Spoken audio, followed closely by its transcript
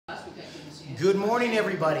Good morning,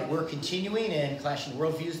 everybody. We're continuing in Clashing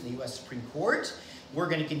Worldviews in the U.S. Supreme Court. We're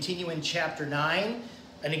going to continue in Chapter 9.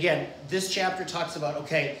 And again, this chapter talks about,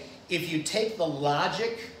 okay, if you take the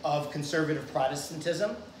logic of conservative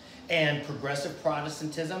Protestantism and progressive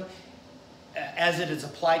Protestantism as it is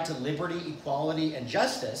applied to liberty, equality, and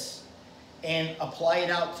justice, and apply it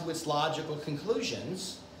out to its logical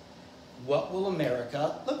conclusions, what will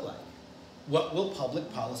America look like? What will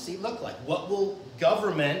public policy look like? What will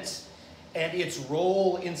government and its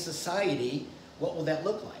role in society, what will that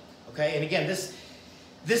look like? Okay, and again, this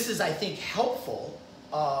is, I think, helpful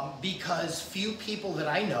because few people that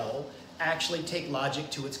I know actually take logic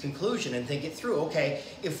to its conclusion and think it through. Okay,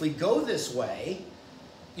 if we go this way,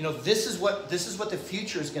 you know, this is what the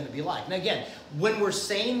future is going to be like. And again, when we're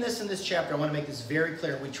saying this in this chapter, I want to make this very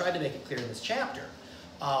clear. We tried to make it clear in this chapter.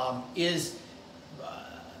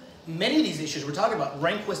 Many of these issues we're talking about,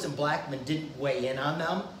 Rehnquist and Blackmun didn't weigh in on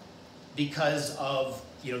them because of,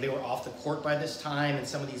 you know, they were off the court by this time and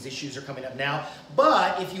some of these issues are coming up now.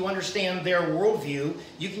 But if you understand their worldview,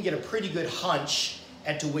 you can get a pretty good hunch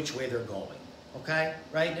as to which way they're going. Okay,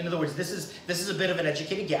 right? In other words, this is a bit of an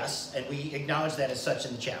educated guess, and we acknowledge that as such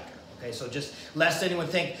in the chapter. Okay, so just lest anyone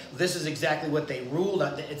think this is exactly what they ruled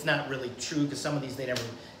on, it's not really true because some of these they never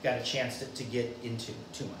got a chance to get into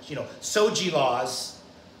too much. You know, SOGI laws,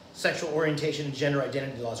 sexual orientation and gender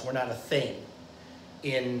identity laws, were not a thing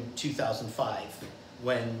in 2005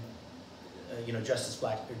 when you know, Justice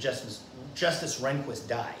Rehnquist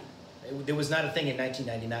died. There was not a thing in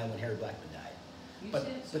 1999 when Harry Blackmun died. But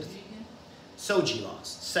SOGI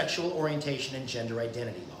laws, sexual orientation and gender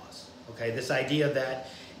identity laws. Okay, this idea that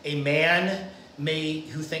a man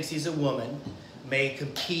who thinks he's a woman may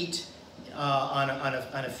compete on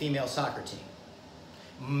a female soccer team,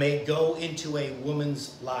 may go into a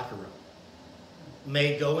woman's locker room,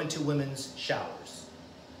 may go into women's showers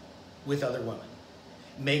with other women,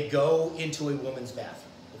 may go into a woman's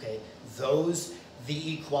bathroom. Okay,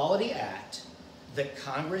 the Equality Act that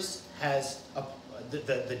Congress has,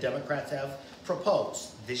 the Democrats have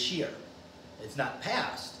proposed this year, it's not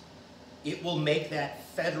passed, it will make that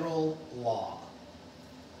federal law.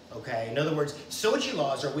 Okay, in other words, SOGI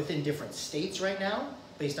laws are within different states right now,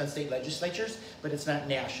 based on state legislatures, but it's not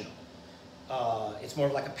national. It's more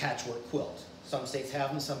like a patchwork quilt. Some states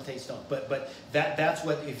have them, some states don't. But that's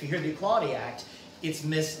what, if you hear the Equality Act, it's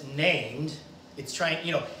misnamed. It's trying,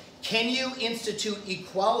 you know, can you institute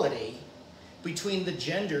equality between the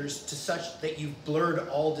genders to such that you've blurred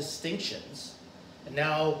all distinctions? And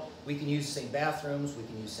now we can use the same bathrooms, we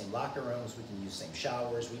can use the same locker rooms, we can use the same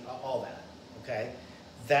showers, all that, okay?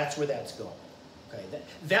 That's where that's going. Okay,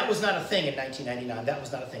 that was not a thing in 1999. That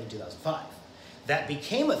was not a thing in 2005. That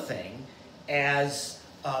became a thing as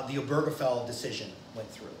the Obergefell decision went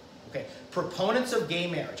through. Okay, proponents of gay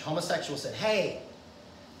marriage, homosexuals said, hey,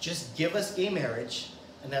 just give us gay marriage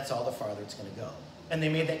and that's all the farther it's going to go. And they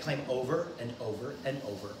made that claim over and over and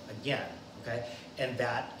over again. Okay, and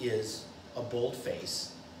that is a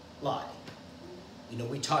bold-faced lie. You know,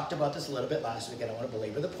 we talked about this a little bit last week. I don't want to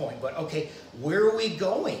belabor the point, but okay, where are we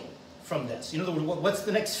going from this? You know, what's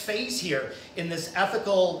the next phase here in this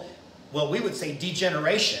ethical, well, we would say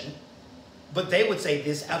degeneration, but they would say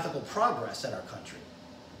this ethical progress in our country.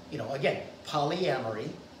 You know, again, polyamory,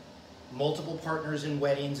 multiple partners in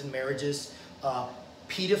weddings and marriages,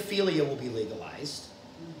 pedophilia will be legalized,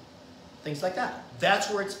 things like that. That's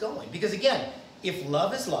where it's going. Because again, if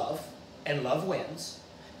love is love and love wins,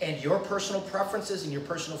 and your personal preferences and your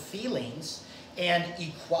personal feelings and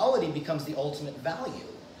equality becomes the ultimate value,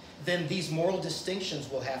 then these moral distinctions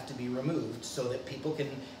will have to be removed so that people can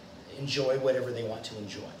enjoy whatever they want to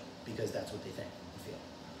enjoy, because that's what they think and feel.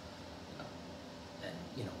 And,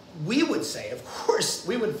 you know, we would say, of course,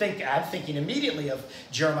 we would think, I'm thinking immediately of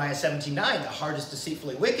Jeremiah 17:9, the heart is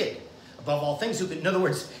deceitfully wicked, above all things. In other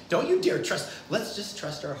words, don't you dare trust, let's just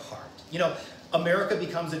trust our heart. You know, America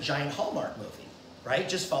becomes a giant Hallmark movie, right?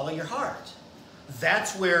 Just follow your heart.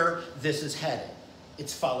 That's where this is headed.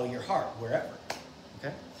 It's follow your heart, wherever,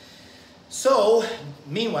 okay? So,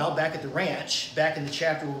 meanwhile, back at the ranch, back in the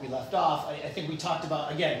chapter where we left off, I think we talked about,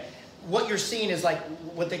 again, what you're seeing is like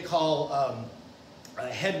what they call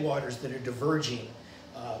headwaters that are diverging,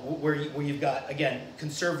 where you've got, again,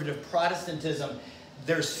 conservative Protestantism.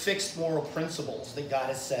 There's fixed moral principles that God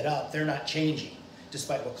has set up. They're not changing,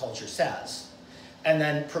 despite what culture says. And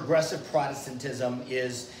then progressive Protestantism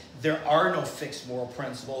is there are no fixed moral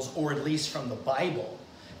principles, or at least from the Bible.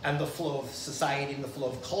 And the flow of society and the flow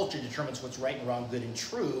of culture determines what's right and wrong, good and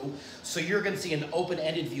true. So you're going to see an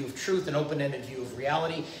open-ended view of truth, an open-ended view of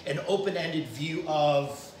reality, an open-ended view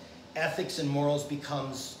of ethics and morals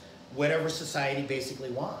becomes whatever society basically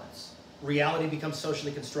wants. reality becomes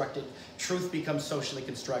socially constructed, truth becomes socially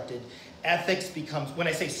constructed, ethics becomes, when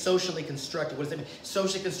I say socially constructed, what does that mean?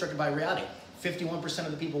 Socially constructed by reality. 51%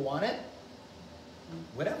 of the people want it,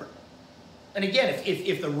 whatever. And again,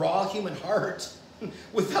 if the raw human heart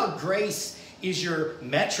without grace is your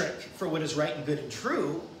metric for what is right and good and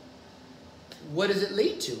true, what does it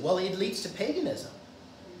lead to? Well, it leads to paganism.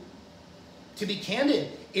 To be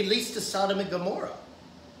candid, it leads to Sodom and Gomorrah.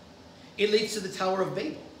 It leads to the Tower of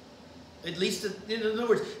Babel. It leads to, in other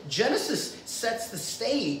words, Genesis sets the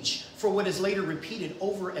stage for what is later repeated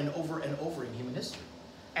over and over and over in human history.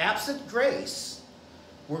 Absent grace,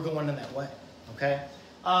 we're going in that way, okay?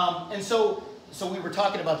 And so we were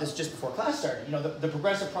talking about this just before class started. You know, the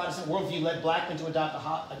progressive Protestant worldview led Blackmun to adopt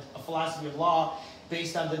a philosophy of law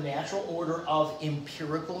based on the natural order of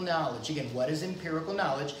empirical knowledge. Again, what is empirical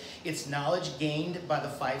knowledge? It's knowledge gained by the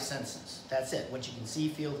five senses. That's it. What you can see,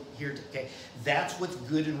 feel, hear, okay? That's what's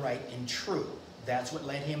good and right and true. That's what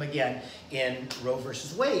led him, again, in Roe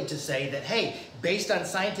versus Wade to say that, hey, based on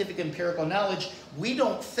scientific empirical knowledge, we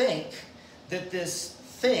don't think that this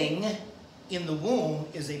thing in the womb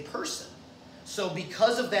is a person. So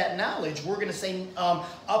because of that knowledge, we're going to say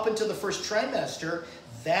up until the first trimester,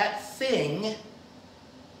 that thing,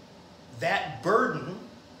 that burden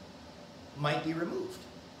might be removed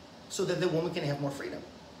so that the woman can have more freedom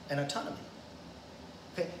and autonomy.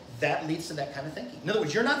 Okay, that leads to that kind of thinking. In other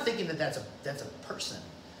words, you're not thinking that that's a person.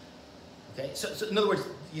 Okay, so in other words,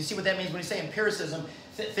 you see what that means when you say empiricism.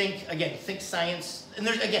 Think science. And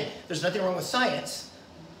there's nothing wrong with science.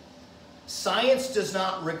 Science does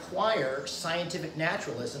not require scientific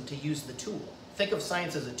naturalism to use the tool. Think of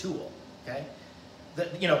science as a tool. Okay,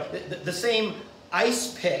 the same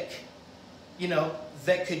ice pick,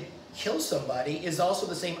 that could kill somebody is also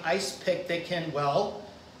the same ice pick that can, well,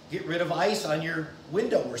 get rid of ice on your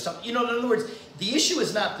window or something. In other words, the issue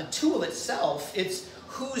is not the tool itself, it's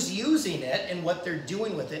who's using it and what they're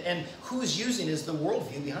doing with it, and who's using is the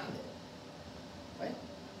worldview behind it. Right?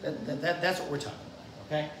 That's what we're talking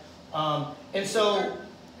about, okay? And so,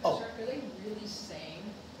 Are they really saying,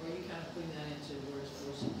 or are you kind of putting that into words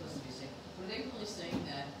for simplicity's sake, are they really saying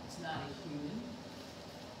that it's not a human?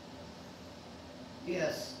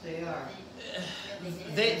 Yes, they are.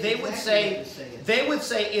 They would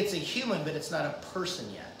say it's a human, but it's not a person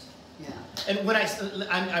yet. Yeah. And when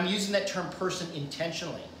I'm using that term person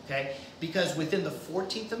intentionally, okay? Because within the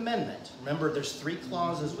 14th Amendment, remember there's 3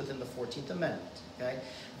 clauses within the 14th Amendment, okay,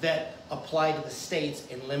 that apply to the states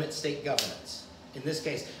and limit state governments. In this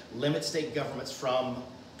case, limit state governments from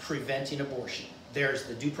preventing abortion. There's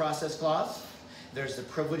the Due Process Clause, there's the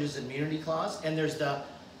Privileges and Immunity Clause, and there's the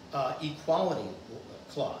Equality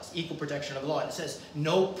Clause, Equal Protection of the Law. And it says,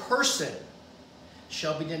 no person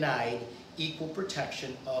shall be denied equal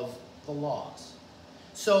protection of the laws.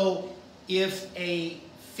 So if a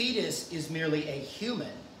fetus is merely a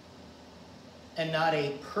human and not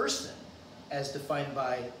a person, as defined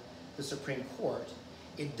by the Supreme Court,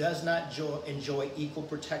 it does not enjoy equal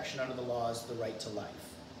protection under the laws, the right to life.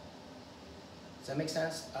 Does that make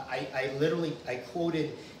sense? I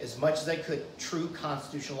quoted as much as I could true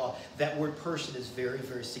constitutional law. That word person is very,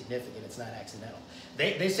 very significant. It's not accidental.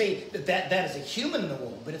 They say that is a human in the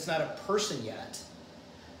womb, but it's not a person yet.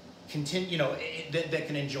 That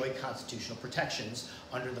can enjoy constitutional protections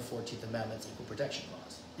under the 14th Amendment's Equal Protection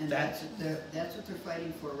Clause. And that's what they're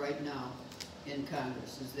fighting for right now in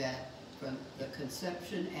Congress, is that from the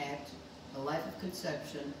Conception Act, the life of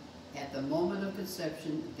conception, at the moment of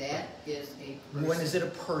conception, that is a person. When is it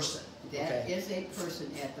a person? That is a person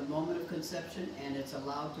at the moment of conception, and it's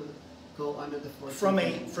allowed to go under the 14th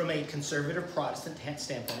Amendment. From a conservative Protestant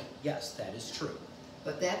standpoint, yes, that is true.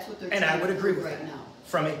 But that's what they're and I would agree with right that. now.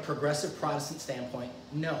 From a progressive Protestant standpoint,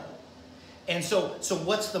 no. And so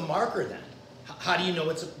what's the marker then? How do you know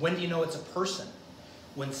when do you know it's a person?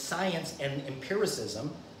 When science and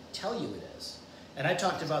empiricism tell you it is. And I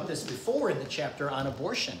talked about this before in the chapter on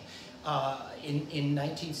abortion. In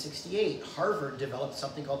 1968, Harvard developed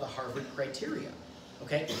something called the Harvard criteria.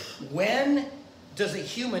 Okay? When does a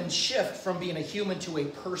human shift from being a human to a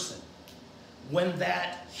person? When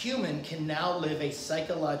that human can now live a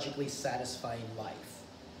psychologically satisfying life.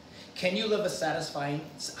 Can you live a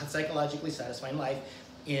psychologically satisfying life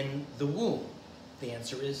in the womb? The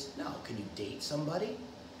answer is no. Can you date somebody?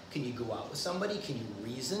 Can you go out with somebody? Can you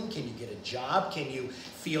reason? Can you get a job? Can you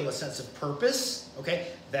feel a sense of purpose? Okay,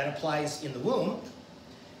 that applies in the womb.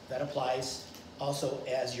 That applies also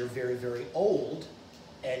as you're very, very old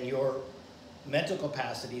and your mental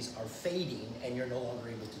capacities are fading and you're no longer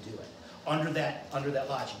able to do it. Under that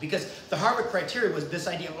logic. Because the Harvard criteria was this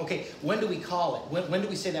idea of, okay, when do we call it? When do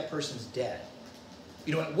we say that person's dead?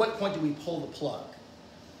 You know, at what point do we pull the plug?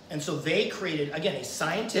 And so they created, again, a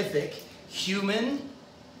scientific,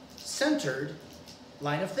 human-centered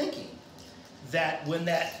line of thinking. That when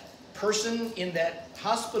that person in that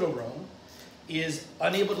hospital room is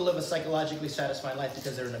unable to live a psychologically satisfying life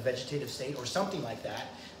because they're in a vegetative state or something like that,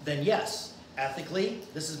 then yes, ethically,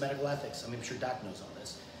 this is medical ethics. I mean, I'm sure Doc knows all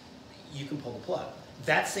this. You can pull the plug.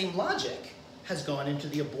 That same logic has gone into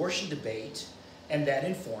the abortion debate, and that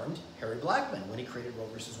informed Harry Blackmun when he created Roe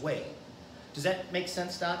versus Wade. Does that make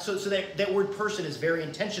sense, Doc? So that word person is very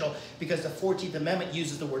intentional because the 14th Amendment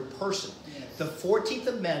uses the word person. Yes. The 14th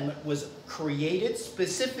Amendment was created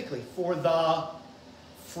specifically for the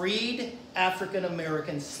freed African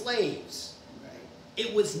American slaves. Right.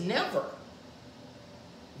 It was never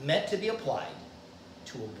meant to be applied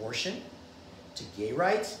to abortion, to gay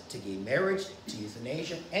rights, to gay marriage, to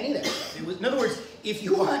euthanasia, any of that stuff. It was, in other words, if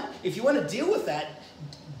you want to deal with that,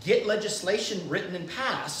 get legislation written and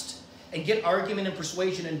passed, and get argument and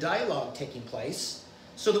persuasion and dialogue taking place,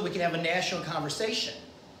 so that we can have a national conversation.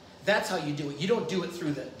 That's how you do it. You don't do it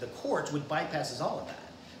through the courts, which bypasses all of that.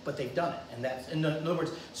 But they've done it, and that's, in other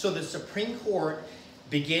words, so the Supreme Court,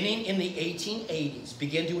 beginning in the 1880s,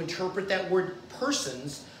 began to interpret that word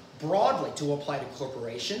persons broadly to apply to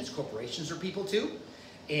corporations. Corporations are people too,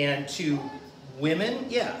 and to women.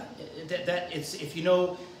 Yeah, it's if you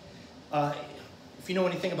know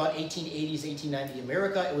anything about 1880s, 1890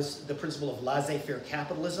 America, it was the principle of laissez-faire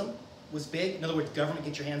capitalism was big. In other words, government,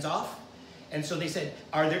 get your hands off. And so they said,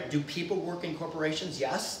 do people work in corporations?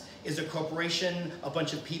 Yes. Is a corporation a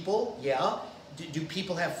bunch of people? Yeah. Do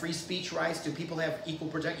people have free speech rights? Do people have equal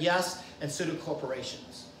protection? Yes. And so do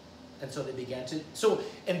corporations. And so they began to,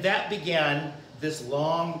 and that began this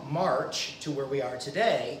long march to where we are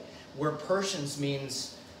today, where persons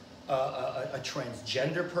means a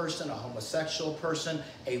transgender person, a homosexual person,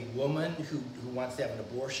 a woman who wants to have an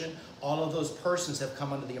abortion. All of those persons have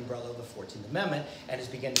come under the umbrella of the 14th Amendment and has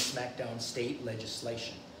begun to smack down state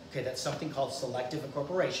legislation. Okay, that's something called selective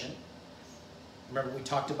incorporation. Remember, we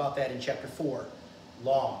talked about that in chapter 4,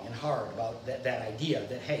 long and hard, about that idea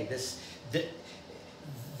that, hey,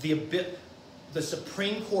 the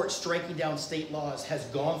Supreme Court striking down state laws has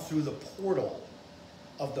gone through the portal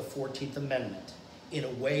of the 14th Amendment in a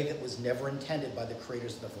way that was never intended by the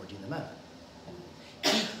creators of the 14th Amendment.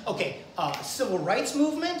 Civil rights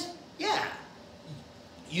movement, yeah,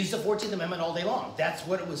 use the 14th Amendment all day long. That's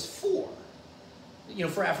what it was for,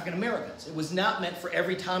 for African Americans. It was not meant for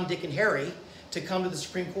every Tom, Dick, and Harry to come to the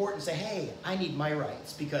Supreme Court and say, hey, I need my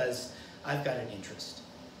rights because I've got an interest.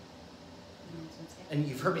 And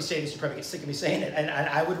you've heard me say this, you probably get sick of me saying it, and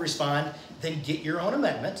I would respond, then get your own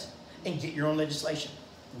amendment and get your own legislation.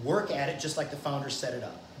 Work at it just like the founders set it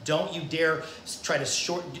up. Don't you dare try to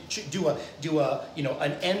do an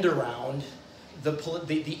end around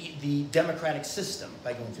the democratic system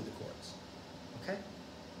by going through the courts. Okay?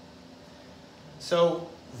 So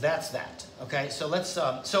that's that. Okay? So let's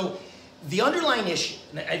so the underlying issue,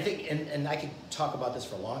 and I think, and I could talk about this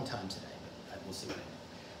for a long time today, but we'll see what I do.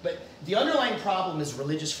 But the underlying problem is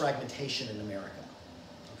religious fragmentation in America.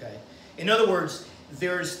 Okay? In other words,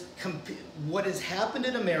 what has happened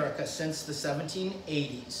in America since the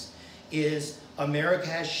 1780s is America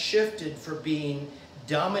has shifted from being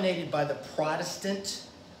dominated by the Protestant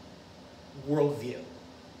worldview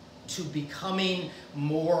to becoming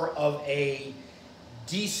more of a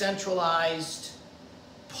decentralized,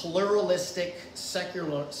 pluralistic,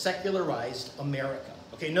 secularized America.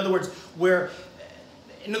 Okay, in other words,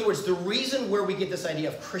 the reason where we get this idea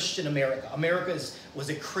of Christian America, was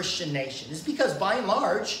a Christian nation, is because by and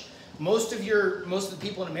large, most of the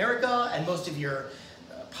people in America and most of your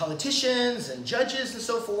politicians and judges and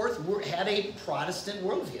so forth had a Protestant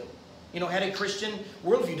worldview. Had a Christian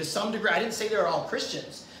worldview to some degree. I didn't say they're all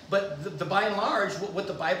Christians, but the by and large, what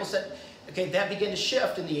the Bible said, okay, that began to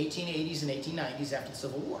shift in the 1880s and 1890s after the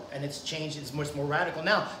Civil War, and it's changed. It's much more radical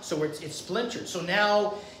now. So it's splintered. So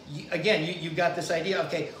now, you've got this idea.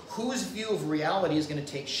 Okay, whose view of reality is going to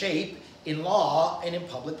take shape in law and in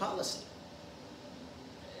public policy?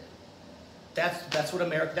 That's what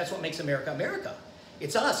America. That's what makes America America.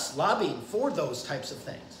 It's us lobbying for those types of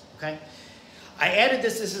things. Okay, I added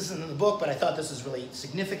this. This isn't in the book, but I thought this is really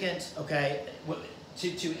significant. Okay,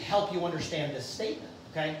 to help you understand this statement.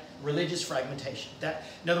 Okay, religious fragmentation.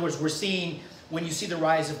 In other words, we're seeing, when you see the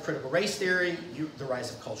rise of critical race theory, the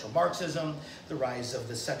rise of cultural Marxism, the rise of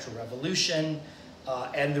the sexual revolution,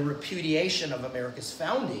 and the repudiation of America's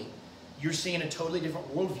founding, you're seeing a totally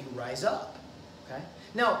different worldview rise up. Okay,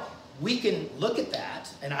 now we can look at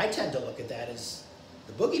that, and I tend to look at that as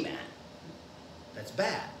the boogeyman. That's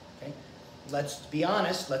bad. Okay, let's be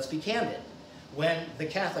honest. Let's be candid. when the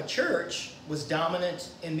Catholic Church was dominant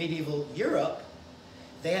in medieval Europe,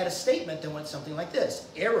 they had a statement that went something like this: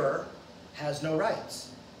 error has no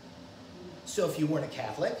rights. So if you weren't a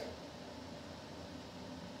Catholic,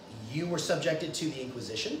 you were subjected to the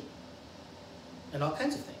Inquisition and all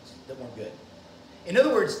kinds of things that weren't good. In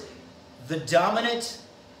other words, the dominant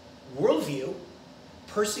worldview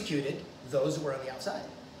persecuted those who were on the outside.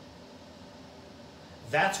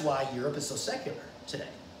 That's why Europe is so secular today,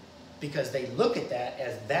 because they look at that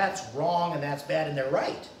as that's wrong and that's bad, and they're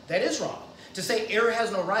right. That is wrong. To say error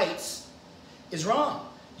has no rights is wrong.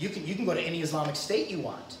 You can go to any Islamic state you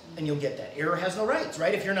want, and you'll get that. Error has no rights,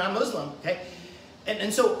 right? If you're non-Muslim, okay?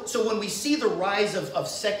 And so when we see the rise of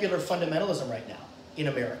secular fundamentalism right now in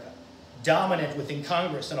America, dominant within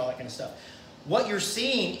Congress and all that kind of stuff, what you're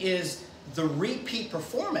seeing is the repeat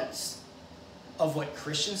performance of what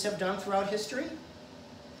Christians have done throughout history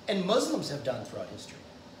and Muslims have done throughout history.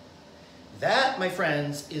 That, my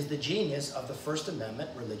friends, is the genius of the First Amendment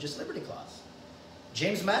Religious Liberty Clause.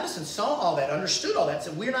 James Madison saw all that, understood all that,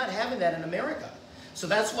 said we're not having that in America. So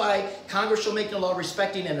that's why Congress shall make no law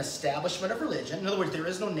respecting an establishment of religion. In other words, there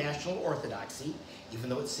is no national orthodoxy, even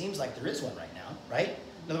though it seems like there is one right now, right?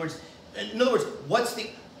 In other words,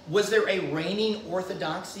 was there a reigning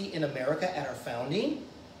orthodoxy in America at our founding?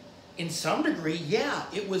 In some degree, yeah,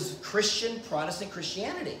 it was Protestant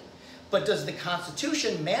Christianity. But does the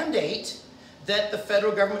Constitution mandate that the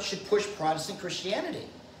federal government should push Protestant Christianity?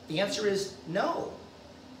 The answer is no.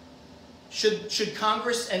 Should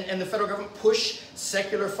Congress and the federal government push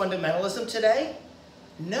secular fundamentalism today?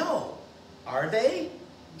 No. Are they?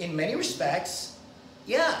 In many respects,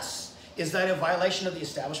 yes. Is that a violation of the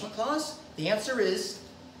Establishment Clause? The answer is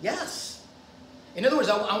yes. In other words,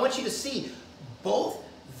 I want you to see both.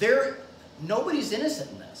 Nobody's innocent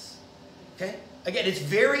in this. Okay? Again, it's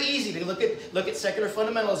very easy to look at secular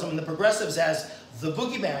fundamentalism and the progressives as the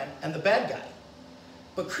boogeyman and the bad guy.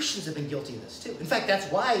 But Christians have been guilty of this too. In fact, that's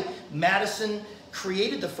why Madison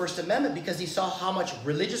created the First Amendment, because he saw how much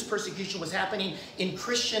religious persecution was happening in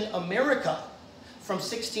Christian America from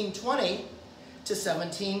 1620 to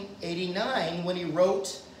 1789 when he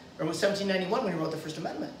wrote, or 1791 when he wrote the First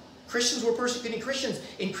Amendment. Christians were persecuting Christians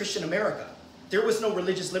in Christian America. There was no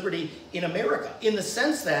religious liberty in America, in the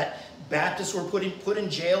sense that Baptists were put in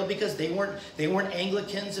jail because they weren't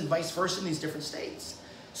Anglicans, and vice versa in these different states.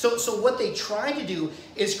 So what they try to do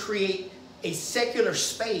is create a secular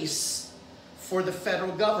space for the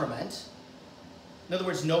federal government. In other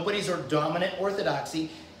words, nobody's a dominant orthodoxy,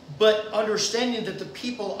 but understanding that the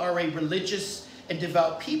people are a religious and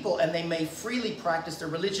devout people, and they may freely practice their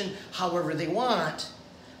religion however they want,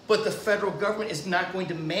 but the federal government is not going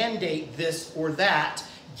to mandate this or that,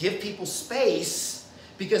 give people space,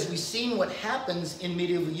 because we've seen what happens in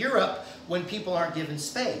medieval Europe when people aren't given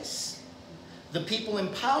space. The people in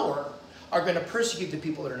power are going to persecute the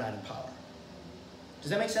people that are not in power. Does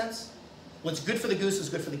that make sense? What's good for the goose is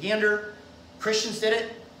good for the gander. Christians did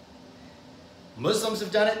it. Muslims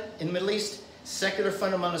have done it in the Middle East. Secular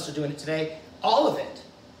fundamentalists are doing it today. All of it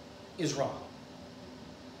is wrong.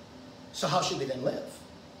 So how should we then live?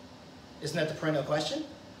 Isn't that the perennial question?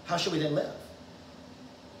 How should we then live?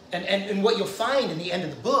 And what you'll find in the end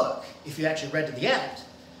of the book, if you actually read to the end,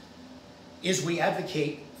 is we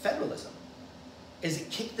advocate federalism. Is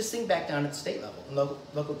it kick this thing back down at the state level and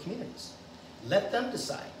local communities. Let them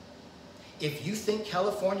decide. If you think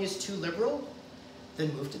California is too liberal,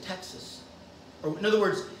 then move to Texas. Or in other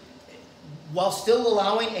words, while still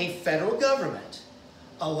allowing a federal government,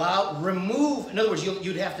 in other words,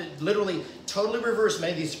 you'd have to literally totally reverse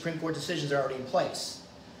many of these Supreme Court decisions that are already in place.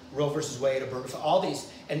 Roe versus Wade, Obergefell, all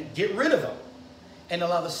these, and get rid of them. And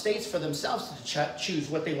allow the states for themselves to choose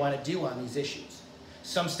what they want to do on these issues.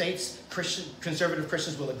 Some states, conservative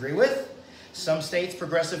Christians will agree with. Some states,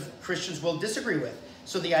 progressive Christians will disagree with.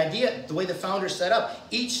 So the idea, the way the founders set up,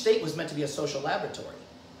 each state was meant to be a social laboratory.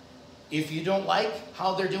 If you don't like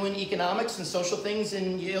how they're doing economics and social things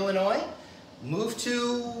in Illinois, move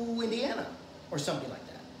to Indiana or something like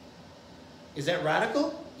that. Is that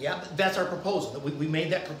radical? Yeah, that's our proposal. We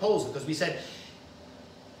made that proposal because we said,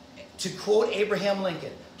 to quote Abraham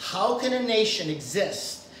Lincoln, how can a nation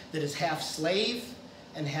exist that is half slave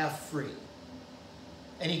and half free?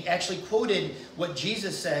 And he actually quoted what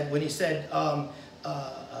Jesus said when he said,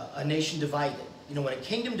 a nation divided. You know, when a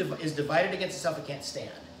kingdom is divided against itself, it can't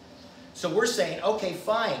stand. So we're saying, okay,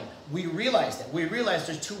 fine. We realize that. We realize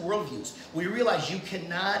there's two worldviews. We realize you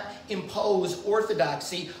cannot impose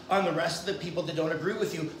orthodoxy on the rest of the people that don't agree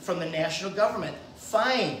with you from the national government.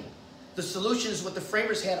 Fine. The solution is what the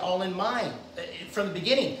framers had all in mind from the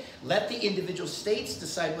beginning. Let the individual states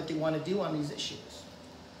decide what they want to do on these issues.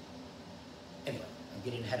 I'm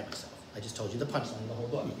getting ahead of myself. I just told you the punchline of the whole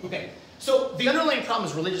book. Okay, so the underlying problem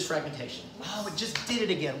is religious fragmentation. Oh, it just did it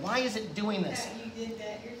again. Why is it doing this? Yeah, you did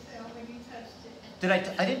that yourself when you touched it. Did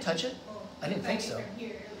I didn't touch it? Oh, I didn't think so.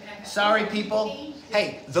 here. Sorry, people.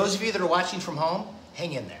 Hey, those of you that are watching from home,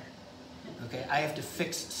 hang in there. Okay, I have to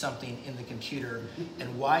fix something in the computer,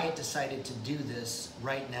 and why it decided to do this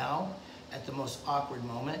right now at the most awkward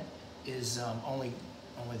moment is only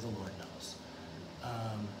the Lord knows.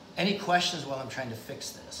 Any questions while I'm trying to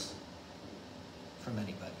fix this from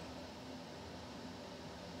anybody?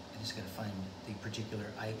 I just got to find the particular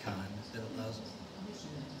icon that allows it.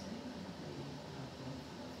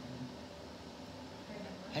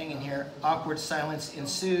 Hang in here. Awkward silence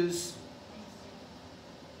ensues.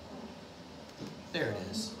 There it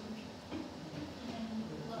is.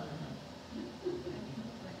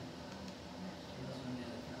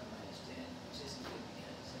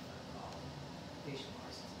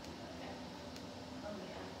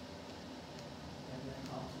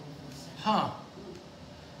 Huh.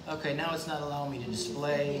 Okay, now it's not allowing me to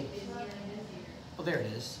display. Oh, there it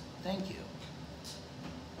is. Thank you.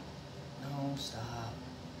 No, stop.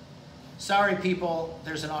 Sorry, people.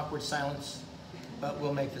 There's an awkward silence, but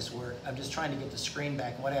we'll make this work. I'm just trying to get the screen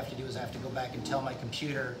back. And what I have to do is I have to go back and tell my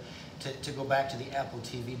computer to go back to the Apple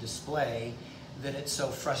TV display that it so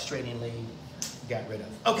frustratingly got rid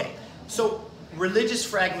of. Okay, so religious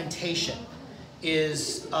fragmentation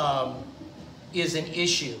is an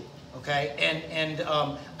issue. Okay, and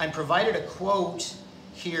I'm provided a quote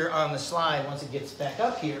here on the slide once it gets back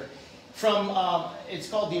up here from, it's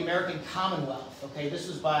called The American Commonwealth. Okay, this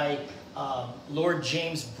was by Lord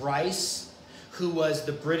James Bryce, who was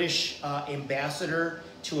the British ambassador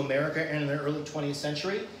to America in the early 20th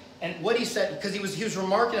century. And what he said, because he was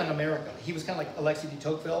remarking on America. He was kind of like Alexis de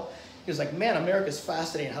Tocqueville. He was like, man, America's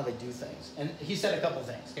fascinating how they do things. And he said a couple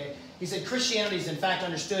things, okay? He said, Christianity is in fact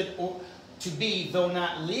understood to be, though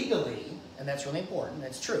not legally, and that's really important,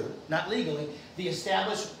 that's true, not legally, the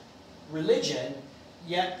established religion,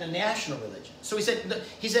 yet the national religion. So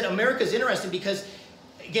he said America's interesting because,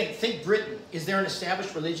 again, think Britain. Is there an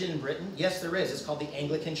established religion in Britain? Yes, there is. It's called the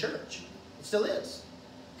Anglican Church. It still is.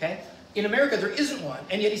 Okay? In America, there isn't one.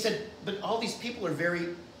 And yet he said, but all these people are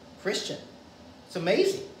very Christian. It's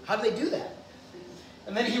amazing. How do they do that?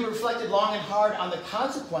 And then he reflected long and hard on the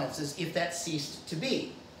consequences if that ceased to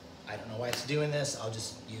be. I don't know why it's doing this. I'll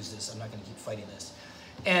just use this. I'm not going to keep fighting this.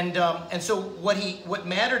 And so what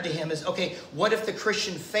mattered to him is, okay, what if the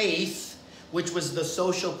Christian faith, which was the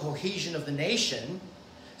social cohesion of the nation,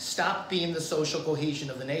 stopped being the social cohesion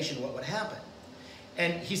of the nation? What would happen?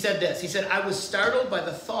 And he said this. He said, I was startled by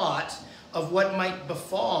the thought of what might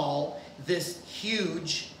befall this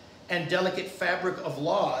huge and delicate fabric of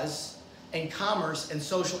laws and commerce and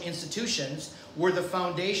social institutions were the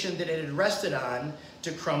foundation that it had rested on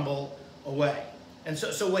to crumble away. And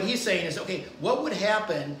so what he's saying is, okay, what would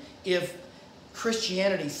happen if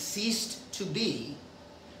Christianity ceased to be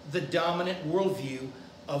the dominant worldview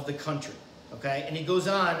of the country? Okay, and he goes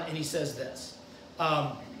on and he says this. So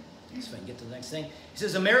I can get to the next thing. He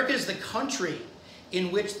says, America is the country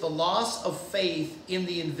in which the loss of faith in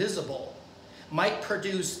the invisible might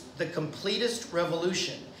produce the completest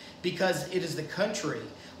revolution, because it is the country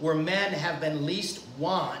where men have been least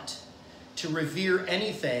wont to revere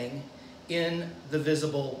anything in the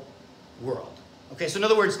visible world. Okay, so in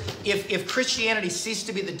other words, if Christianity ceased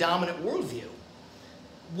to be the dominant worldview,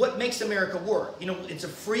 what makes America work? You know, it's a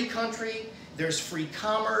free country, there's free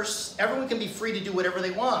commerce, everyone can be free to do whatever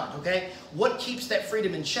they want, okay? What keeps that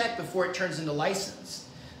freedom in check before it turns into license?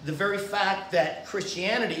 The very fact that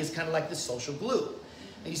Christianity is kind of like the social glue.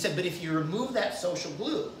 And he said, but if you remove that social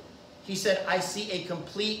glue, he said, I see a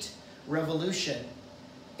complete revolution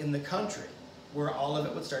in the country where all of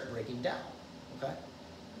it would start breaking down, okay?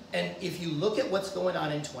 And if you look at what's going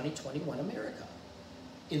on in 2021 America,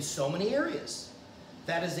 in so many areas,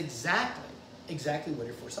 that is exactly what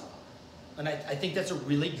he foresaw. And I think that's a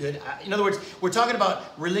really good, in other words, we're talking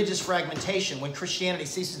about religious fragmentation when Christianity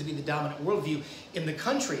ceases to be the dominant worldview in the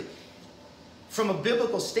country. From a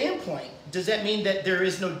biblical standpoint, does that mean that there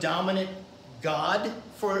is no dominant God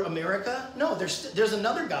for America? No, there's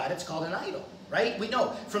another God. It's called an idol, right? We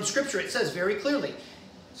know from Scripture it says very clearly,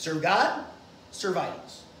 serve God, serve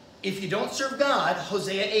idols. If you don't serve God,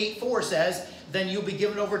 Hosea 8:4 says, then you'll be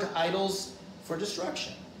given over to idols for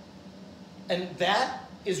destruction. And that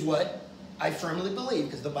is what I firmly believe,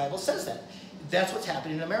 because the Bible says that. That's what's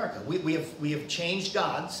happening in America. We have changed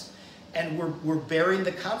gods, and we're bearing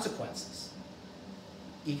the consequences.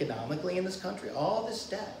 Economically in this country, all this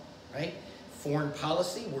debt, right? Foreign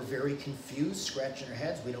policy, we're very confused, scratching our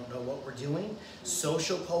heads. We don't know what we're doing.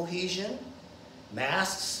 Social cohesion,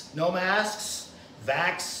 Masks, no masks.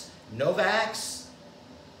 Vax, no vax.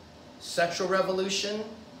 Sexual revolution,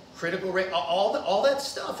 critical race, all that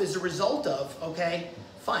stuff is a result of, okay,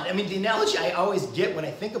 fine. I mean, the analogy I always get when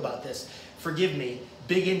I think about this, forgive me,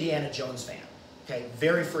 big Indiana Jones fan. Okay,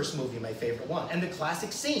 very first movie, my favorite one. And the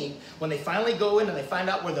classic scene, when they finally go in and they find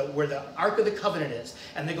out where the Ark of the Covenant is,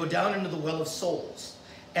 and they go down into the Well of Souls.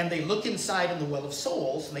 And they look inside in the Well of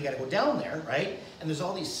Souls, and they got to go down there, right? And there's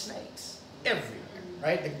all these snakes everywhere,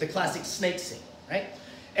 right? The classic snake scene, right?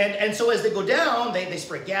 And so as they go down, they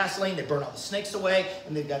spray gasoline, they burn all the snakes away,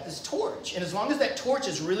 and they've got this torch. And as long as that torch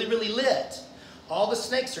is really, really lit, all the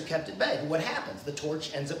snakes are kept at bay. But what happens? The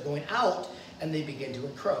torch ends up going out, and they begin to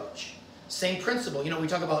encroach. Same principle. You know, we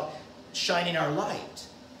talk about shining our light.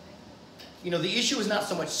 You know, the issue is not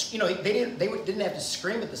so much, you know, they didn't have to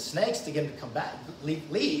scream at the snakes to get them to come back,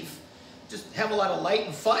 leave. Just have a lot of light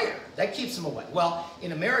and fire. That keeps them away. Well,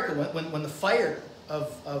 in America, when the fire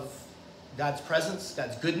of God's presence,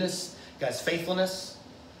 God's goodness, God's faithfulness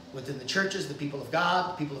within the churches, the people of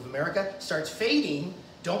God, the people of America, starts fading,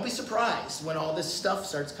 don't be surprised when all this stuff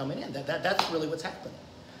starts coming in. That's really what's happening.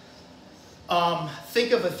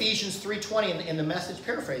 Think of Ephesians 3:20 in the Message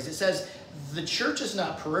paraphrase. It says, the church is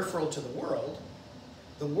not peripheral to the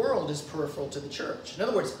world is peripheral to the church. In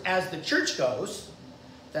other words, as the church goes,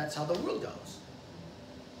 that's how the world goes.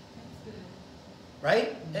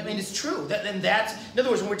 Right? I mean, it's true. In other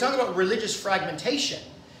words, when we're talking about religious fragmentation,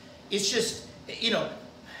 it's just, you know,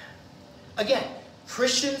 again,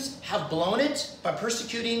 Christians have blown it by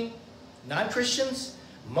persecuting non-Christians.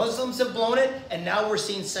 Muslims have blown it, and now we're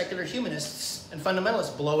seeing secular humanists and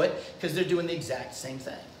fundamentalists blow it because they're doing the exact same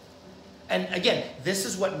thing. And again, this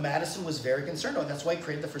is what Madison was very concerned about. That's why he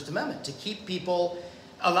created the First Amendment, to keep people,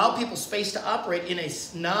 allow people space to operate in a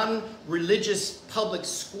non-religious public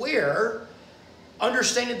square,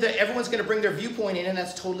 understanding that everyone's going to bring their viewpoint in, and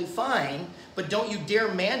that's totally fine, but don't you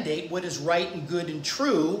dare mandate what is right and good and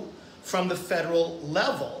true from the federal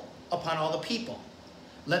level upon all the people.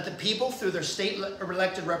 Let the people, through their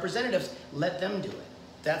state-elected representatives, let them do it.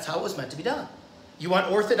 That's how it was meant to be done. You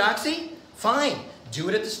want orthodoxy? Fine. Do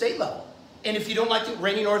it at the state level. And if you don't like the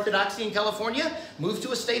reigning orthodoxy in California, move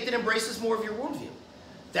to a state that embraces more of your worldview.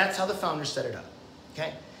 That's how the founders set it up.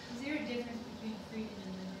 Okay? Is there a difference between freedom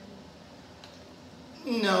and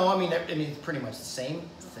liberty? No, I mean, it's pretty much the same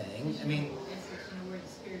thing. I mean, where the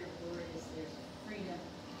Spirit of the Lord is, there's freedom.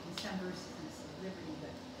 In some verses, it's liberty.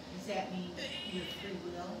 But does that mean your free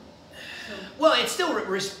will? Well, it still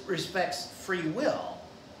respects free will.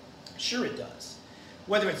 Sure it does.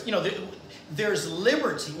 Whether it's, you know, there's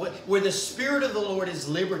liberty. Where the Spirit of the Lord is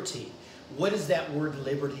liberty, what does that word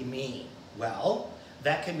liberty mean? Well,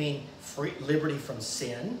 that can mean liberty from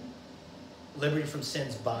sin, liberty from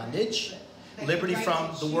sin's bondage, liberty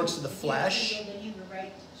from the works of the flesh.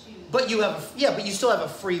 But you have, but you still have a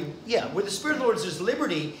free, where the Spirit of the Lord is, there's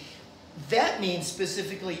liberty. That means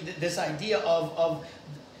specifically this idea of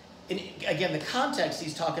and again, the context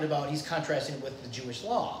he's talking about, he's contrasting it with the Jewish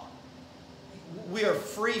law. We are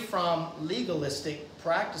free from legalistic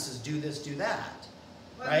practices, do this, do that.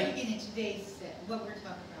 Well, right? I'm thinking in today's, what we're talking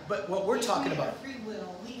about. But what we're talking about. If we have free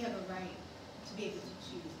will, we have a right to be able to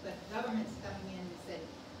choose. But government's coming in and said,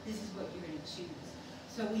 this is what you're going to choose.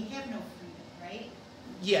 So we have no freedom, right?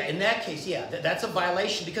 Yeah, in that case, that's a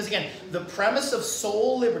violation. Because again, the premise of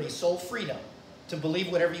soul liberty, soul freedom, to believe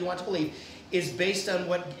whatever you want to believe, is based on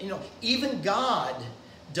what, you know, even God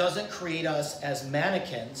doesn't create us as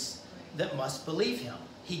mannequins that must believe him.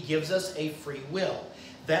 He gives us a free will.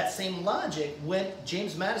 That same logic, when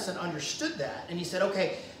James Madison understood that, and he said,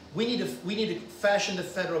 okay, we need to fashion the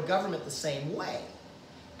federal government the same way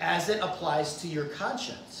as it applies to your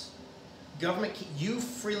conscience. Government, you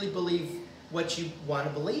freely believe what you want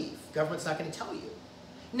to believe. Government's not going to tell you.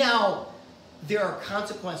 Now, there are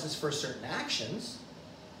consequences for certain actions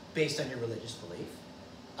based on your religious belief.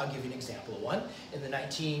 I'll give you an example of one. In the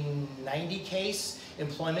 1990 case,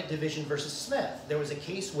 Employment Division versus Smith, there was a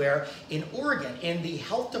case where in Oregon, in the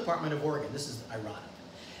health department of Oregon, this is ironic,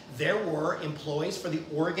 there were employees for the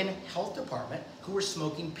Oregon Health Department who were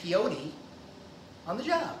smoking peyote on the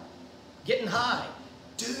job, getting high.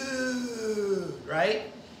 Dude,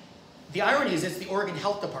 right? The irony is it's the Oregon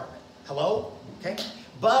Health Department. Hello? Okay?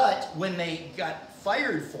 But when they got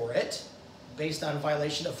fired for it, based on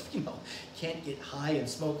violation of, you know, can't get high and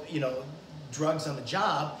smoke, you know, drugs on the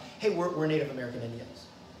job, hey, we're Native American Indians.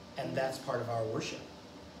 And that's part of our worship.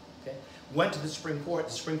 Okay? Went to the Supreme Court.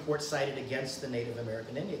 The Supreme Court sided against the Native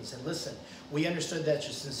American Indians. And listen, we understood that's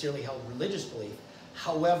your sincerely held religious belief.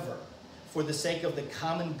 However, for the sake of the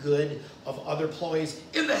common good of other employees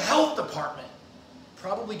in the health department,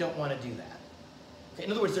 probably don't want to do that. Okay?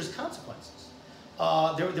 In other words, there's consequences.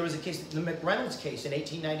 There was a case, the Rehnquist case in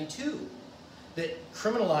 1892, that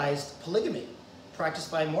criminalized polygamy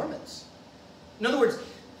practiced by Mormons. In other words,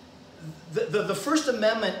 the First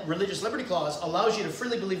Amendment religious liberty clause allows you to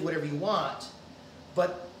freely believe whatever you want,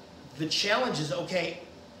 but the challenge is, okay,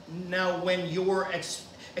 now when your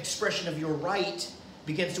expression of your right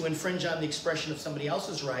begins to infringe on the expression of somebody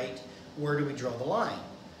else's right, where do we draw the line?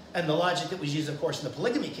 And the logic that was used, of course, in the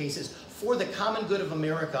polygamy case is, for the common good of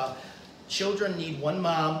America, children need one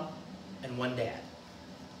mom and one dad.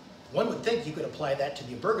 One would think you could apply that to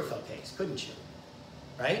the Obergefell case, couldn't you?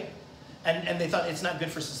 Right? And they thought it's not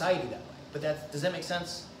good for society that way. But does that make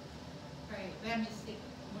sense? Right, but I'm just thinking,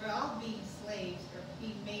 we're all being slaves or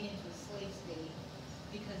being made into a slave state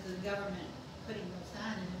because of the government putting those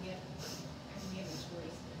on, and we have a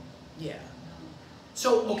choice. Yeah. Um,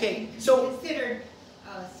 So, okay, so consider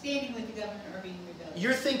standing with the government or being rebellious.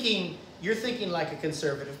 you're thinking like a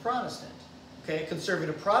conservative Protestant. Okay, a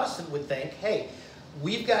conservative Protestant would think, hey,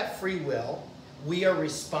 we've got free will. We are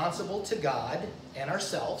responsible to God and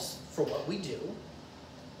ourselves for what we do.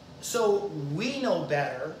 So we know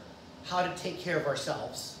better how to take care of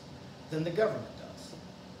ourselves than the government does.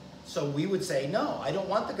 So we would say, no, I don't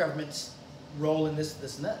want the government's role in this,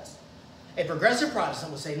 this, and this. A progressive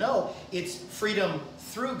Protestant would say, no, it's freedom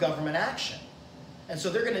through government action. And so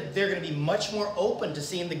they're gonna be much more open to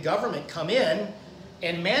seeing the government come in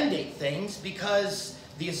and mandate things, because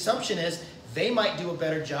the assumption is they might do a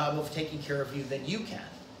better job of taking care of you than you can.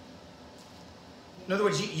 In other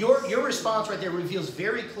words, your response right there reveals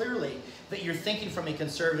very clearly that you're thinking from a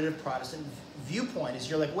conservative Protestant viewpoint. Is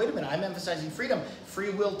you're like, wait a minute, I'm emphasizing freedom,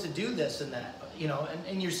 free will to do this and that, you know,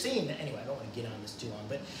 and you're seeing that. Anyway, I don't want to get on this too long,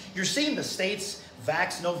 but you're seeing the states,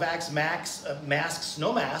 vax, no vax, masks,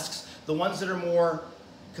 no masks. The ones that are more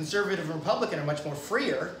conservative and Republican are much more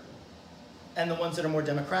freer, and the ones that are more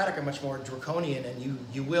democratic are much more draconian, and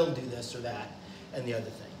you will do this or that and the other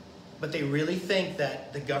thing. But they really think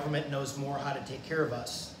that the government knows more how to take care of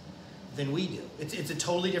us than we do. It's a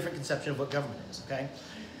totally different conception of what government is, okay?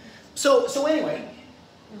 So anyway,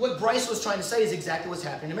 what Bryce was trying to say is exactly what's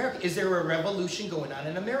happening in America. Is there a revolution going on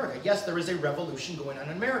in America? Yes, there is a revolution going on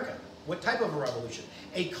in America. What type of a revolution?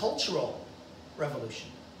 A cultural revolution.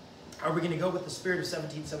 Are we going to go with the spirit of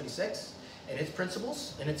 1776 and its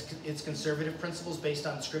principles and its conservative principles based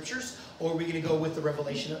on scriptures? Or are we going to go with the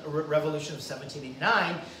revolution of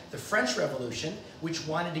 1789, the French Revolution, which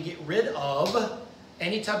wanted to get rid of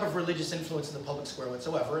any type of religious influence in the public square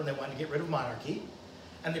whatsoever, and they wanted to get rid of monarchy,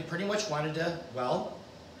 and they pretty much wanted to, well,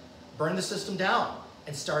 burn the system down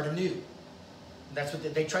and start anew. And that's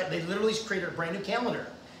what they tried. They literally created a brand new calendar,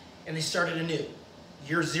 and they started anew,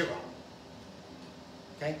 year zero.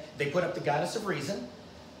 Okay? They put up the goddess of reason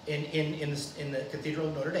in the Cathedral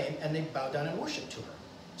of Notre Dame, and they bowed down and worshiped to her.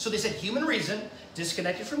 So they said human reason,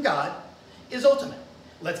 disconnected from God, is ultimate.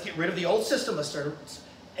 Let's get rid of the old system. Let's start.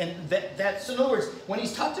 And so in other words, when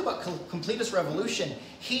he's talked about completist revolution,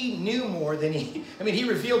 he knew more than he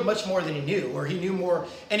revealed much more than he knew, or he knew more.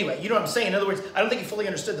 Anyway, you know what I'm saying? In other words, I don't think he fully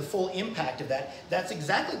understood the full impact of that. That's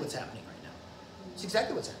exactly what's happening right now. It's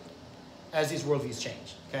exactly what's happening as these worldviews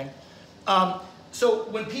change, okay? So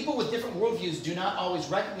when people with different worldviews do not always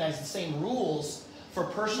recognize the same rules for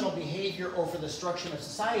personal behavior or for the structure of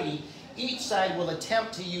society, each side will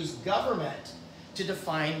attempt to use government to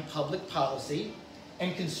define public policy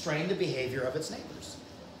and constrain the behavior of its neighbors.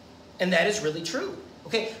 And that is really true.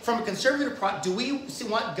 Okay, from a conservative do we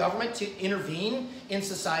want government to intervene in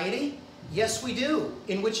society? Yes, we do.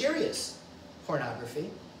 In which areas? Pornography,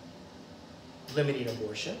 limiting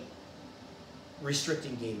abortion,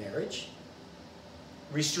 restricting gay marriage,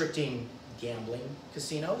 restricting gambling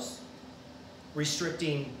casinos,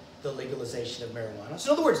 restricting the legalization of marijuana.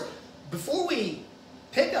 So in other words, before we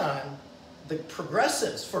pick on the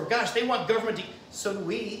progressives for, gosh, they want government to, so do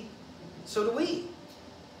we. So do we.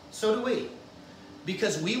 So do we.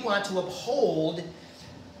 Because we want to uphold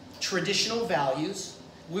traditional values.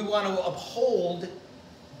 We want to uphold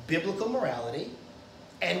biblical morality.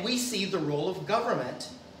 And we see the role of government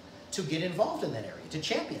to get involved in that area, to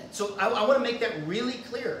champion it. So I want to make that really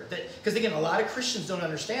clear. Because again, a lot of Christians don't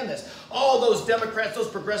understand this. All those Democrats, those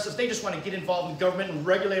progressives, they just want to get involved in government and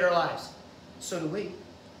regulate our lives. So do we.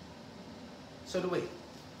 So do we.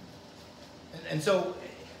 And so,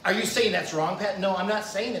 are you saying that's wrong, Pat? No, I'm not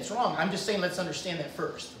saying it's wrong. I'm just saying let's understand that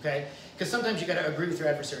first, okay? Because sometimes you got to agree with your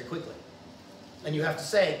adversary quickly. And you have to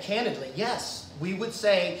say, candidly, yes, we would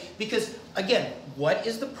say, because again, what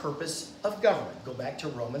is the purpose of government? Go back to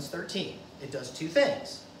Romans 13. It does two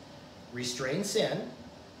things: restrain sin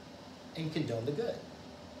and condone the good.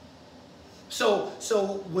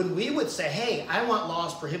 So when we would say, hey, I want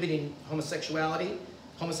laws prohibiting homosexual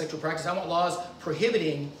practice, I want laws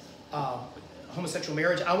prohibiting homosexual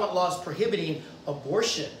marriage, I want laws prohibiting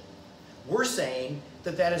abortion, we're saying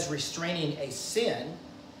that that is restraining a sin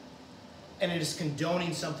and it is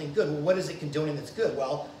condoning something good. Well, what is it condoning that's good?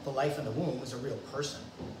 Well, the life in the womb is a real person.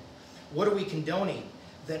 What are we condoning?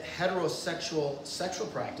 That heterosexual sexual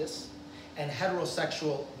practice and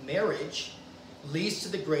heterosexual marriage leads to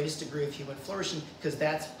the greatest degree of human flourishing, because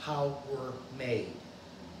that's how we're made.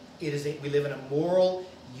 We live in a moral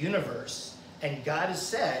universe, and God has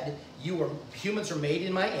said, humans are made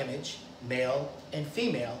in my image, male and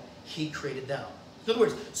female. He created them. In other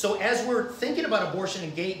words, so as we're thinking about abortion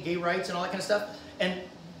and gay rights and all that kind of stuff, and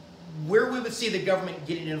where we would see the government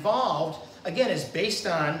getting involved, again, is based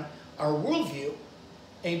on our worldview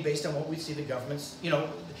and based on what we see the government's,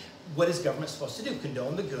 what is government supposed to do?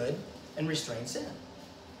 Condone the good and restrain sin.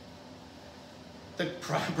 The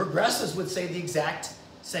progressives would say the exact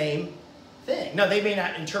same thing. Now, they may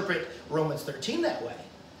not interpret Romans 13 that way,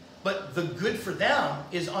 but the good for them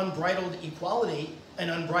is unbridled equality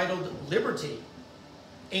and unbridled liberty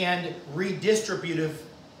and redistributive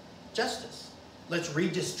justice. Let's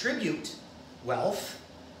redistribute wealth.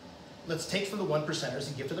 Let's take from the 1%ers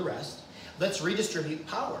and give to the rest. Let's redistribute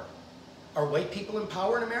power. Are white people in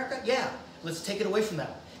power in America? Yeah. Let's take it away from them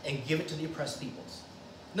and give it to the oppressed peoples.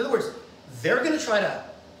 In other words, they're going to try to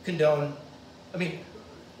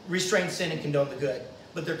restrain sin and condone the good,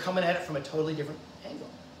 but they're coming at it from a totally different angle.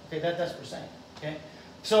 Okay, that's what we're saying. Okay,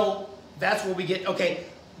 so that's where we get, okay,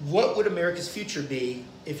 what would America's future be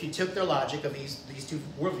if you took their logic of these two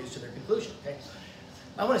worldviews to their conclusion? Okay,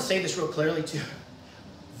 I want to say this real clearly too.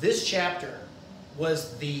 This chapter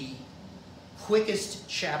was the quickest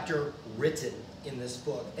chapter written in this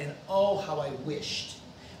book, and oh, how I wished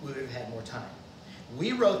we would have had more time.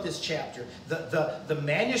 We wrote this chapter. The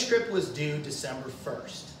manuscript was due December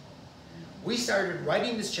 1st. We started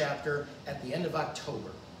writing this chapter at the end of October.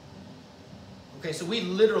 Okay, so we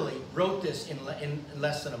literally wrote this in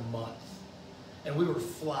less than a month. And we were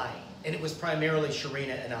flying. And it was primarily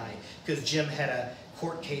Sherena and I, because Jim had a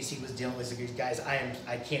court case he was dealing with. He said, guys,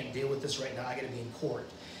 I can't deal with this right now. I got to be in court.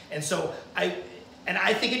 And so I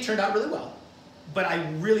think it turned out really well. But I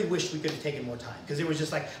really wish we could have taken more time, because it was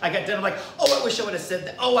just like, I got done, I'm like, oh, I wish I would have said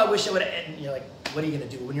that. Oh, I wish I would have. And you're like, what are you going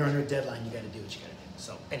to do? When you're under a deadline, you got to do what you got to do.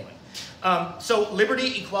 So anyway, so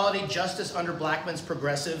liberty, equality, justice under Blackmun's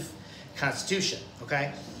progressive constitution.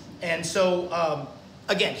 Okay, and so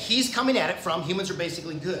again, he's coming at it from humans are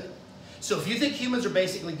basically good. So if you think humans are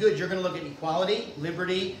basically good, you're going to look at equality,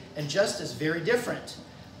 liberty, and justice very different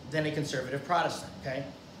than a conservative Protestant. Okay.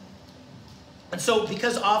 And so,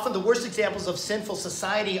 because often the worst examples of sinful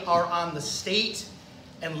society are on the state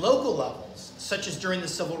and local levels, such as during the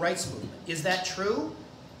civil rights movement. Is that true?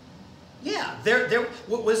 Yeah.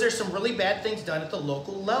 Was there some really bad things done at the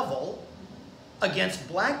local level against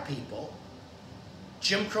black people?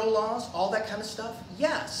 Jim Crow laws, all that kind of stuff?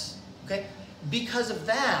 Yes. Okay. Because of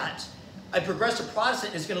that, a progressive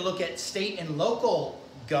Protestant is going to look at state and local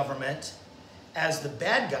government as the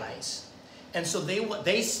bad guys. And so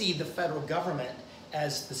they see the federal government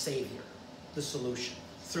as the savior, the solution,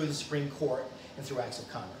 through the Supreme Court and through acts of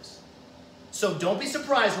Congress. So don't be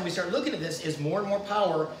surprised when we start looking at this as more and more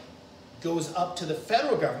power goes up to the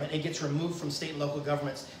federal government and gets removed from state and local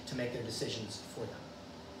governments to make their decisions for them.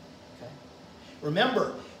 Okay?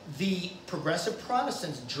 Remember, the progressive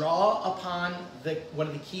Protestants draw upon one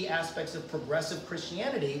of the key aspects of progressive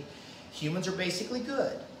Christianity. Humans are basically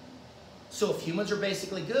good. So if humans are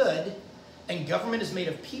basically good, and government is made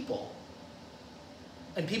of people,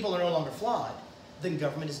 and people are no longer flawed, then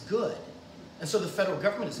government is good. And so the federal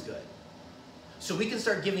government is good. So we can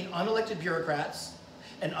start giving unelected bureaucrats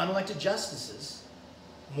and unelected justices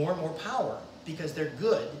more and more power because they're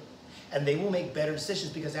good, and they will make better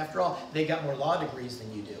decisions because, after all, they got more law degrees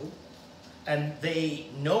than you do, and they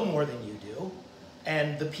know more than you do.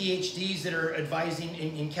 And the PhDs that are advising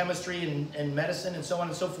in chemistry and medicine and so on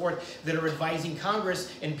and so forth, that are advising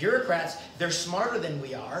Congress and bureaucrats, they're smarter than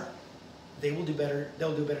we are. They will do better.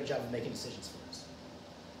 They'll do a better job of making decisions for us.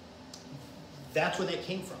 That's where they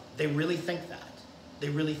came from. They really think that. They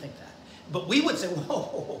really think that. But we would say,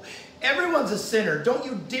 whoa, everyone's a sinner. Don't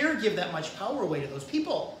you dare give that much power away to those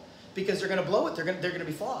people, because they're going to blow it. They're going to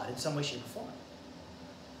be flawed in some way, shape, or form.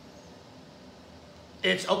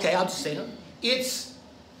 It's okay. I'll just say it. It's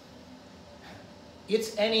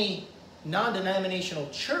any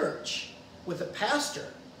non-denominational church with a pastor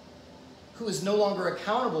who is no longer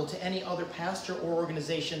accountable to any other pastor or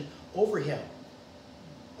organization over him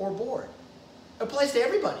or board. It applies to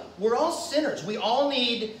everybody. We're all sinners. We all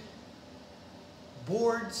need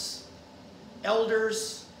boards,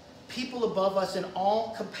 elders, people above us in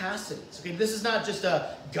all capacities. Okay, this is not just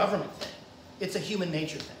a government thing. It's a human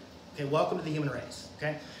nature thing. Okay, welcome to the human race.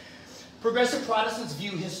 Okay, progressive Protestants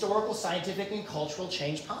view historical, scientific, and cultural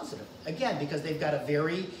change positively. Again, because they've got a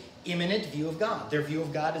very imminent view of God. Their view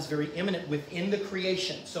of God is very imminent within the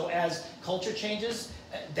creation. So as culture changes,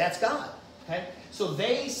 that's God. Okay, so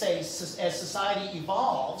they say as society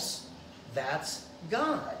evolves, that's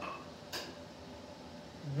God.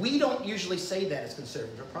 We don't usually say that as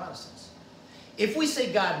conservative Protestants. If we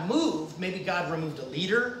say God moved, maybe God removed a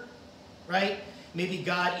leader, right? Maybe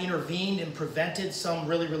God intervened and prevented some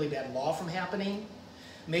really, really bad law from happening.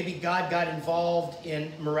 Maybe God got involved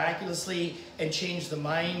in miraculously and changed the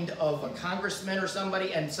mind of a congressman or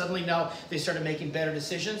somebody, and suddenly now they started making better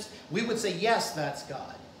decisions. We would say, yes, that's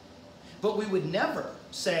God. But we would never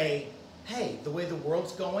say, hey, the way the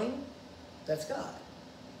world's going, that's God.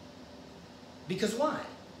 Because why?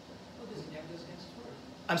 Because he never goes against his word.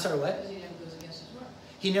 I'm sorry, what? Because he never goes against his word.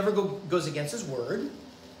 He never goes against his word.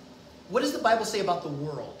 What does the Bible say about the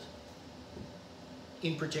world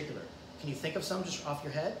in particular? Can you think of some just off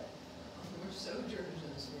your head? We're sojourners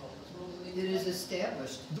in this world. This world isn't It even is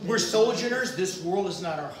established. We're sojourners. This world is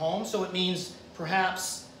not our home. So it means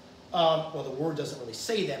perhaps, well, the word doesn't really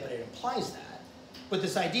say that, but it implies that. But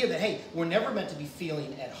this idea that, hey, we're never meant to be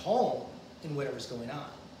feeling at home in whatever's going on.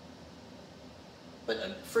 But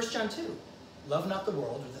 1 John 2, love not the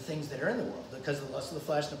world or the things that are in the world, because of the lust of the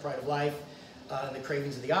flesh and the pride of life and the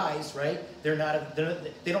cravings of the eyes, right? They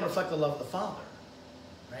don't reflect the love of the Father,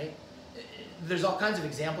 right? There's all kinds of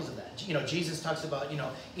examples of that. You know, Jesus talks about, you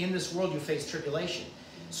know, in this world you face tribulation.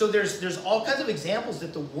 So there's all kinds of examples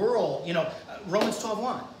that the world, you know, Romans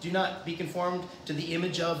 12:1, do not be conformed to the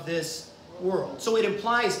image of this world. So it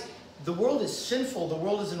implies the world is sinful, the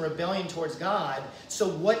world is in rebellion towards God, so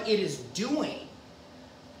what it is doing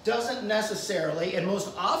doesn't necessarily, and most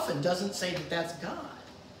often doesn't say that that's God.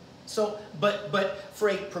 So, but for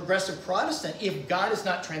a progressive Protestant, if God is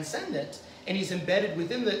not transcendent and he's embedded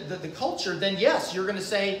within the culture, then yes, you're going to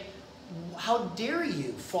say, how dare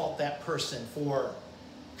you fault that person for,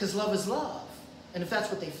 because love is love. And if that's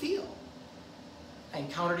what they feel. I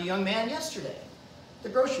encountered a young man yesterday at the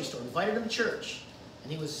grocery store, invited him to church,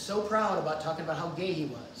 and he was so proud about talking about how gay he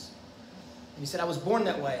was. And he said, I was born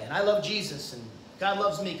that way, and I love Jesus, and God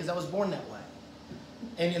loves me because I was born that way.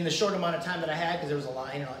 And in the short amount of time that I had, because there was a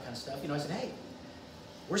line and all that kind of stuff, you know, I said, hey,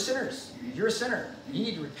 we're sinners. You're a sinner. You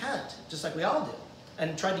need to repent, just like we all do.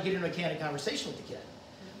 And tried to get into a candid conversation with the kid.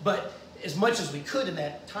 But as much as we could in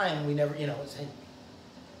that time, we never, you know, hey,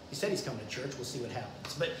 he said he's coming to church. We'll see what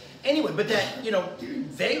happens. But anyway, but that, you know,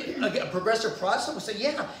 a progressive Protestant would say,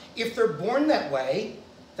 yeah, if they're born that way,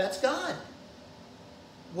 that's God.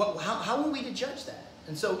 How are we to judge that?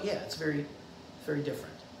 And so, yeah, it's very, very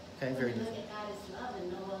different. Okay, very different. Look at God as love,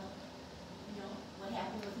 and Noah, you know, what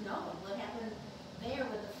happened with Noah? What happened there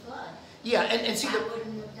with the flood? Yeah, and see, God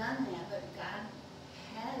wouldn't have done that, but God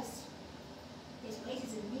has his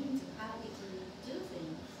ways and means of how he can do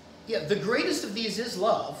things. yeah, the greatest of these is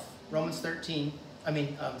love. Romans 13, 1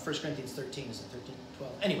 Corinthians 13 is in 13,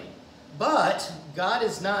 12. Anyway, but God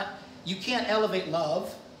is not, you can't elevate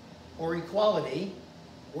love or equality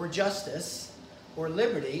or justice or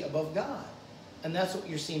liberty above God. And that's what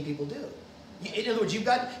you're seeing people do. In other words, you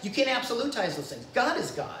can't absolutize those things. God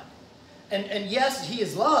is God. And yes, he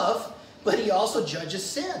is love, but he also judges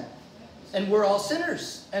sin. And we're all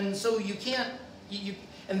sinners. And so you can't,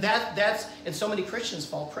 and so many Christians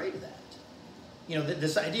fall prey to that. You know,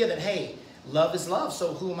 this idea that, hey, love is love,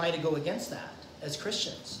 so who am I to go against that as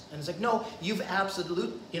Christians? And it's like, no, you've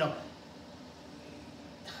you know,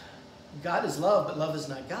 God is love, but love is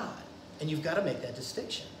not God. And you've got to make that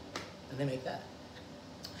distinction. And they make that.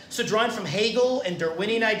 So drawing from Hegel and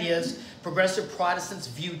Darwinian ideas, progressive Protestants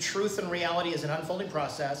view truth and reality as an unfolding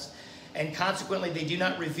process, and consequently they do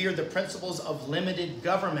not revere the principles of limited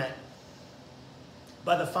government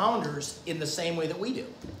by the founders in the same way that we do,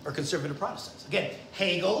 or conservative Protestants. Again,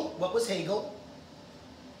 Hegel, what was Hegel?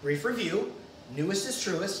 Brief review, newest is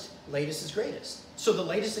truest, latest is greatest. So the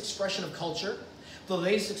latest expression of culture, the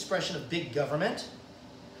latest expression of big government,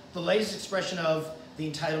 the latest expression of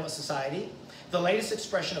the entitlement society, the latest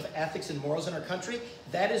expression of ethics and morals in our country,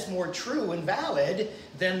 that is more true and valid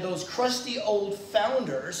than those crusty old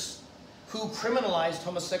founders who criminalized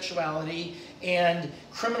homosexuality and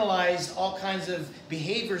criminalized all kinds of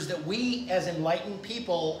behaviors that we as enlightened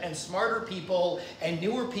people and smarter people and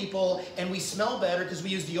newer people, and we smell better because we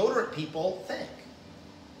use deodorant people, think.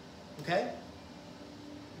 Okay?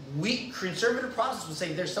 We, conservative Protestants, would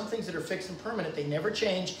say there's some things that are fixed and permanent. They never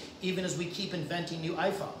change, even as we keep inventing new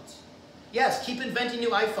iPhones. Yes, keep inventing new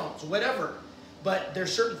iPhones, whatever. But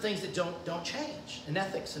there's certain things that don't change in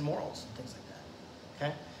ethics and morals and things like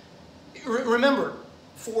that. Okay? Remember,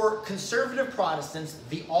 for conservative Protestants,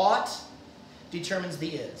 the ought determines the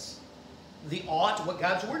is. The ought, what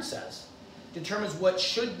God's word says, determines what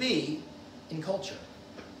should be in culture.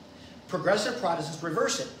 Progressive Protestants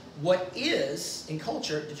reverse it. What is in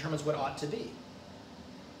culture determines what ought to be.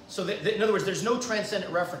 So in other words, there's no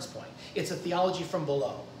transcendent reference point. It's a theology from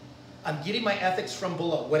below. I'm getting my ethics from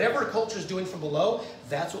below. Whatever culture is doing from below,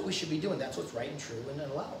 that's what we should be doing. That's what's right and true and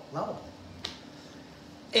allowable.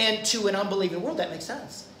 And to an unbelieving world, that makes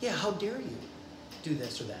sense. Yeah, how dare you do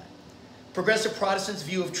this or that? Progressive Protestants'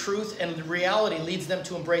 view of truth and reality leads them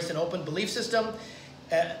to embrace an open belief system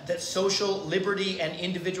that social liberty and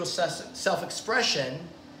individual self-expression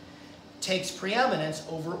takes preeminence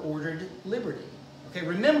over ordered liberty. Okay,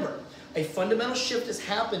 remember, a fundamental shift has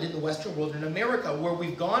happened in the Western world, in America, where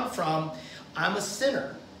we've gone from, I'm a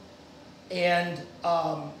sinner, and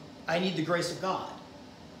I need the grace of God.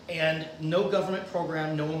 And no government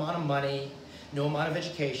program, no amount of money, no amount of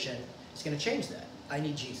education is going to change that. I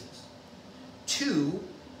need Jesus. To,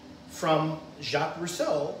 from Jacques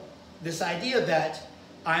Rousseau, this idea that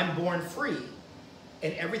I'm born free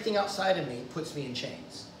and everything outside of me puts me in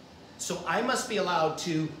chains. So I must be allowed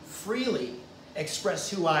to freely express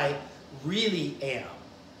who I really am.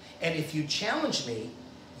 And if you challenge me,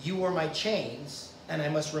 you are my chains, and I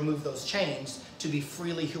must remove those chains to be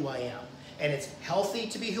freely who I am. And it's healthy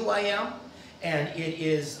to be who I am, and it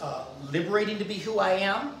is liberating to be who I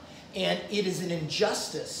am, and it is an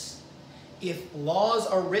injustice if laws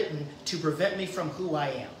are written to prevent me from who I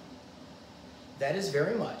am. That is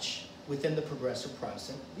very much within the progressive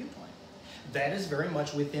Protestant viewpoint. That is very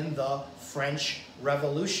much within the French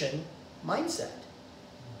Revolution mindset.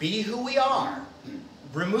 Be who we are.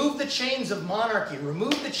 Remove the chains of monarchy.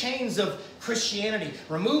 Remove the chains of Christianity.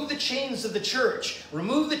 Remove the chains of the church.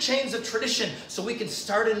 Remove the chains of tradition so we can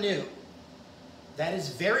start anew. That is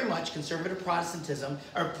very much conservative Protestantism,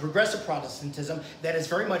 or progressive Protestantism. That is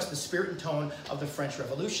very much the spirit and tone of the French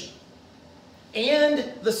Revolution.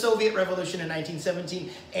 And the Soviet Revolution in 1917,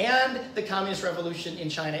 and the Communist Revolution in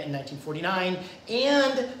China in 1949,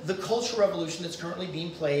 and the Cultural Revolution that's currently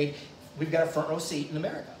being played. We've got a front row seat in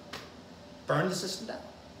America. Burn the system down.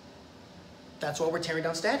 That's why we're tearing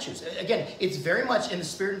down statues. Again, it's very much in the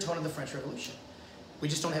spirit and tone of the French Revolution. We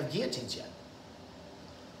just don't have guillotines yet.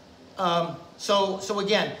 So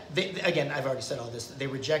again, I've already said all this. They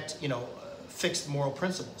reject, fixed moral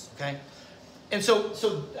principles. Okay. And so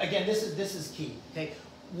again, this is key, okay?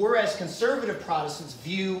 Whereas conservative Protestants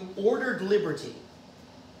view ordered liberty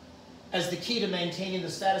as the key to maintaining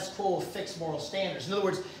the status quo of fixed moral standards. In other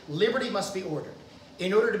words, liberty must be ordered.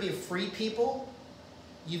 In order to be a free people,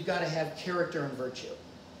 you've got to have character and virtue.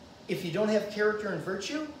 If you don't have character and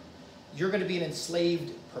virtue, you're going to be an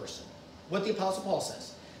enslaved person. What the Apostle Paul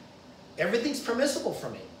says, everything's permissible for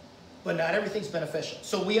me, but not everything's beneficial.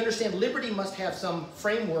 So we understand liberty must have some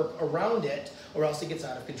framework around it, or else it gets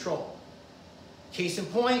out of control. Case in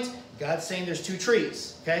point, God's saying there's two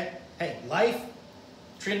trees, okay? Hey, life,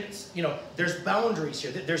 there's boundaries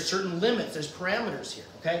here. There's certain limits. There's parameters here,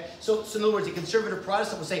 okay? So in other words, a conservative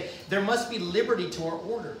Protestant will say, there must be liberty to our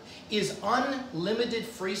order. Is unlimited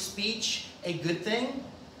free speech a good thing?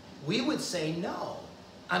 We would say no,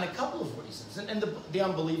 on a couple of reasons. And the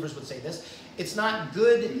unbelievers would say this. It's not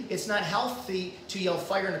good, it's not healthy to yell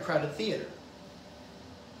fire in a crowded theater.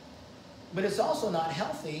 But it's also not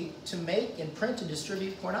healthy to make and print and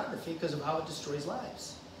distribute pornography because of how it destroys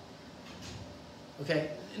lives.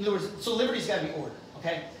 Okay? In other words, so liberty's got to be ordered.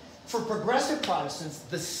 Okay? For progressive Protestants,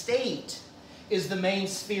 the state is the main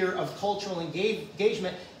sphere of cultural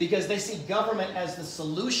engagement because they see government as the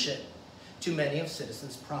solution to many of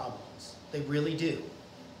citizens' problems. They really do.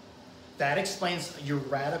 That explains your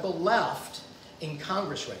radical left in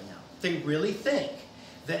Congress right now. They really think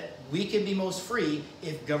that we can be most free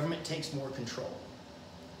if government takes more control.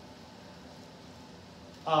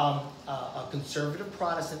 A conservative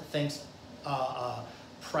Protestant thinks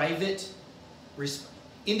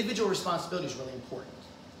individual responsibility is really important.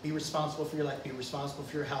 Be responsible for your life. Be responsible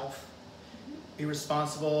for your health. Be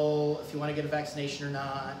responsible if you want to get a vaccination or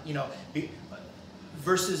not.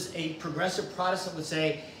 Versus a progressive Protestant would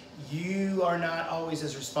say, you are not always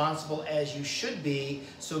as responsible as you should be,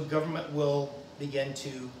 so government will begin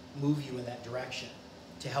to move you in that direction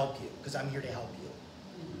to help you, because I'm here to help you.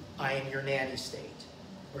 I am your nanny state,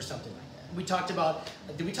 or something like that. Did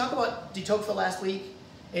we talk about de Tocqueville last week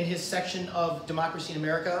in his section of Democracy in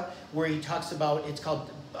America, where he talks about, it's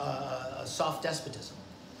called soft despotism.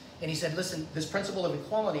 And he said, listen, this principle of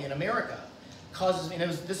equality in America, causes, and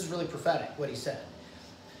this is really prophetic, what he said.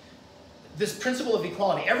 This principle of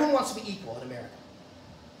equality, everyone wants to be equal in America,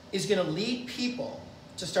 is going to lead people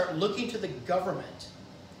to start looking to the government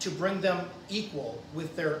to bring them equal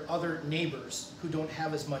with their other neighbors who don't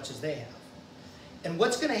have as much as they have. And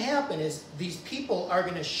what's going to happen is these people are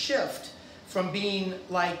going to shift from being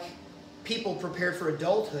like people prepared for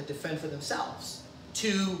adulthood to fend for themselves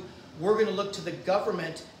to we're going to look to the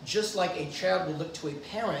government just like a child would look to a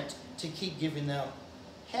parent to keep giving them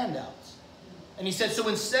handouts. And he said, so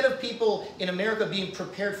instead of people in America being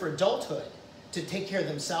prepared for adulthood to take care of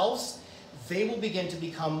themselves, they will begin to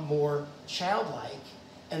become more childlike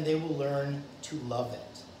and they will learn to love it.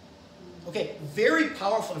 Okay, very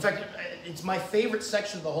powerful. In fact, it's my favorite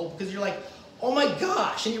section of the whole, because you're like, oh my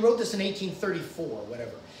gosh, and he wrote this in 1834,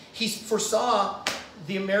 whatever. He foresaw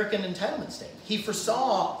the American entitlement state. He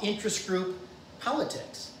foresaw interest group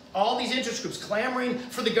politics. All these interest groups clamoring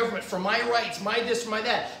for the government, for my rights, my this, my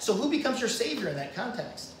that. So who becomes your savior in that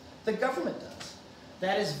context? The government does.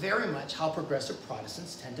 That is very much how progressive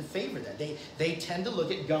Protestants tend to favor that. They tend to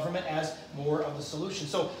look at government as more of the solution.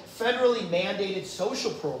 So federally mandated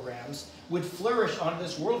social programs would flourish under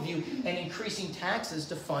this worldview and increasing taxes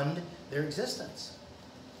to fund their existence.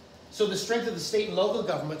 So the strength of the state and local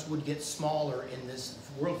governments would get smaller in this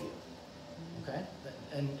worldview. Okay?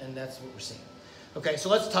 And that's what we're seeing. Okay, so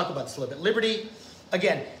let's talk about this a little bit. Liberty,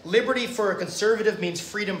 again, liberty for a conservative means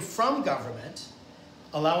freedom from government,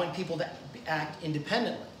 allowing people to act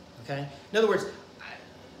independently. Okay? In other words,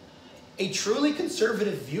 a truly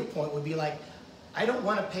conservative viewpoint would be like, I don't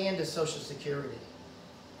want to pay into Social Security.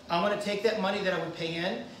 I want to take that money that I would pay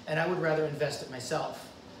in, and I would rather invest it myself,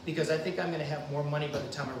 because I think I'm going to have more money by the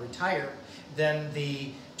time I retire than the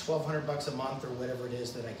 $1,200 a month or whatever it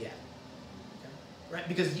is that I get. Okay? Right?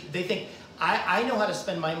 Because they think, I know how to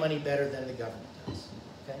spend my money better than the government does.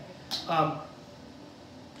 Okay?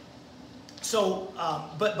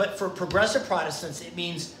 But for progressive Protestants, it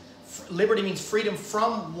means liberty means freedom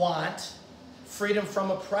from want, freedom from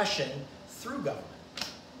oppression through government.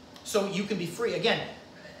 So you can be free. Again,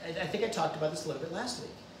 I think I talked about this a little bit last week.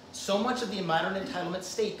 So much of the modern entitlement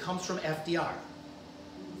state comes from FDR,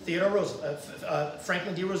 Theodore Roosevelt,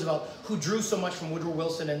 Franklin D. Roosevelt, who drew so much from Woodrow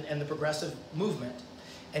Wilson and the progressive movement.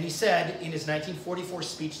 And he said in his 1944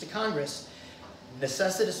 speech to Congress,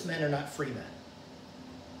 necessitous men are not free men.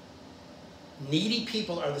 Needy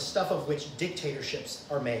people are the stuff of which dictatorships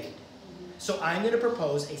are made. So I'm going to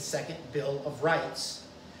propose a second Bill of Rights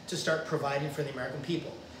to start providing for the American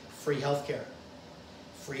people. Free health care,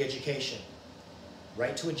 free education,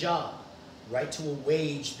 right to a job, right to a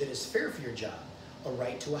wage that is fair for your job, a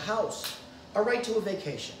right to a house, a right to a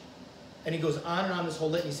vacation. And he goes on and on this whole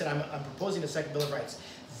litany. He said, I'm proposing a second Bill of Rights.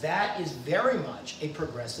 That is very much a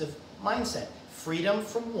progressive mindset. Freedom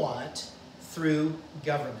from want through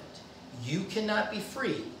government. You cannot be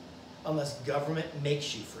free unless government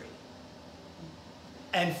makes you free.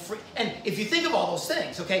 And if you think of all those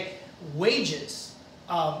things, okay, wages,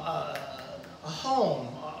 a home,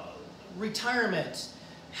 retirement,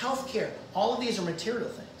 health care, all of these are material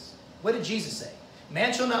things. What did Jesus say?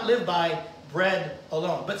 Man shall not live by bread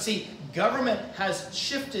alone. But see, government has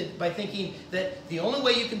shifted by thinking that the only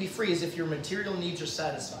way you can be free is if your material needs are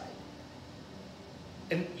satisfied.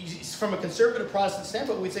 And from a conservative Protestant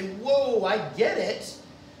standpoint, we'd say, whoa, I get it.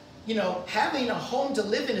 You know, having a home to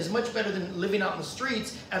live in is much better than living out in the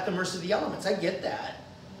streets at the mercy of the elements. I get that.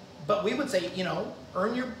 But we would say, you know,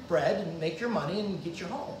 earn your bread and make your money and get your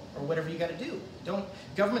home, or whatever you got to do.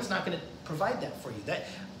 Government's not going to provide that for you.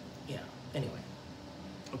 Anyway.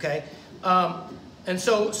 Okay? And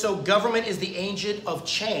so government is the agent of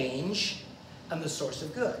change and the source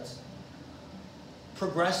of goods.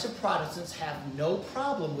 Progressive Protestants have no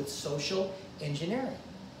problem with social engineering.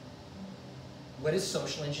 What is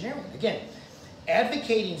social engineering? Again,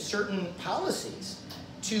 advocating certain policies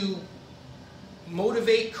to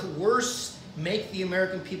motivate, coerce, make the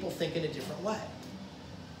American people think in a different way.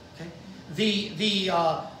 Okay?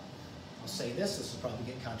 I'll say this will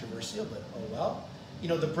probably get controversial, but oh well. You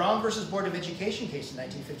know, the Brown versus Board of Education case in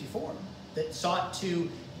 1954 that sought to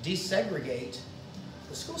desegregate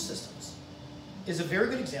the school systems is a very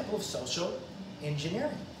good example of social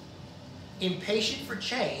engineering. Impatient for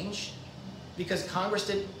change, because Congress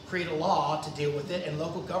didn't create a law to deal with it and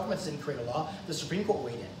local governments didn't create a law, the Supreme Court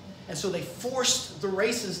weighed in. And so they forced the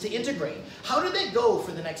races to integrate. How did they go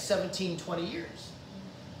for the next 17, 20 years?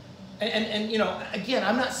 And you know, again,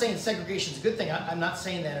 I'm not saying segregation is a good thing. I'm not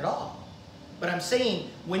saying that at all. But I'm saying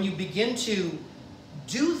when you begin to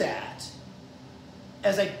do that,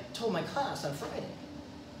 as I told my class on Friday,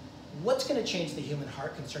 what's going to change the human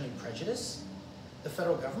heart concerning prejudice? The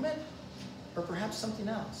federal government? or perhaps something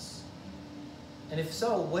else? And if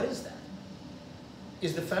so, what is that?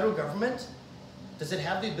 Is the federal government, does it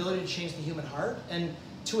have the ability to change the human heart? And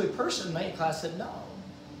to a person, my class said no.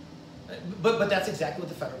 But that's exactly what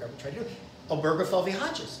the federal government tried to do. Obergefell v.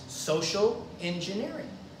 Hodges, social engineering.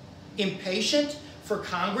 Impatient for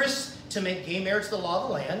Congress to make gay marriage the law of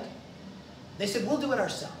the land, they said, we'll do it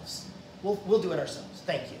ourselves. We'll do it ourselves.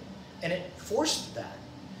 Thank you. And it forced that.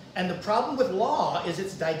 And the problem with law is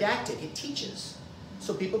it's didactic. It teaches.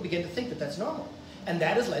 So people begin to think that that's normal. And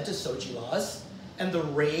that has led to SOGI laws and the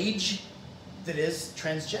rage that is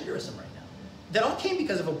transgenderism right now. That all came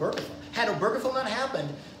because of Obergefell. Had Obergefell not happened,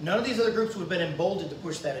 none of these other groups would have been emboldened to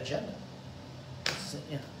push that agenda.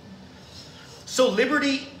 Yeah. So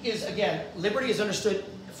liberty is understood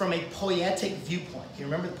from a poetic viewpoint. Can you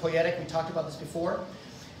remember the poetic? We talked about this before.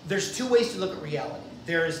 There's two ways to look at reality.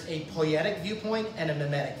 There's a poetic viewpoint and a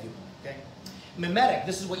mimetic viewpoint. Okay? Mimetic,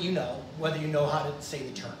 this is what you know, whether you know how to say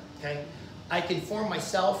the term. Okay? I conform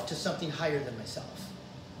myself to something higher than myself.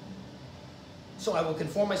 So I will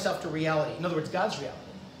conform myself to reality. In other words, God's reality.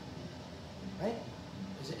 Right?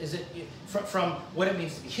 Is it from what it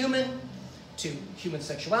means to be human, to human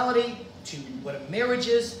sexuality, to what a marriage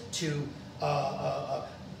is, to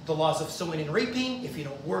the laws of sowing and reaping. If you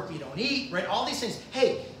don't work, you don't eat, right? All these things.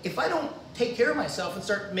 Hey, if I don't take care of myself and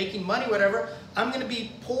start making money, whatever, I'm going to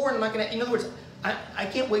be poor and I'm not going to, in other words, I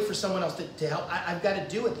can't wait for someone else to help. I've got to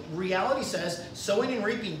do it. Reality says sowing and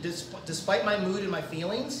reaping, despite my mood and my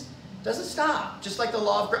feelings, doesn't stop. Just like the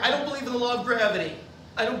law of gravity. I don't believe in the law of gravity.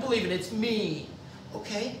 I don't believe in it. It's me.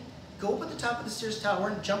 Okay, go up at the top of the Sears Tower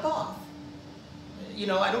and jump off. You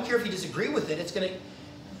know, I don't care if you disagree with it. It's going to,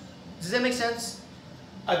 does that make sense?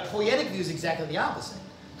 A poetic view is exactly the opposite.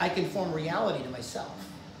 I conform reality to myself.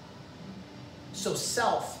 So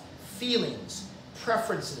self, feelings,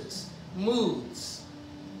 preferences, moods,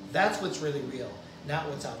 that's what's really real, not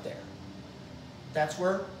what's out there. That's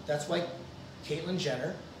why Caitlyn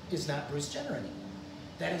Jenner is not Bruce Jenner anymore.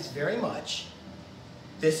 That is very much,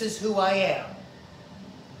 this is who I am.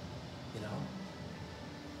 You know?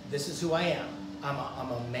 This is who I am.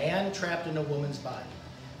 I'm a man trapped in a woman's body.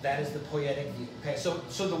 That is the poetic view. Okay,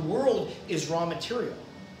 so the world is raw material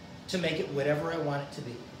to make it whatever I want it to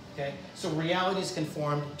be. Okay, so reality is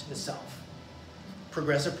conformed to the self.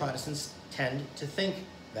 Progressive Protestants tend to think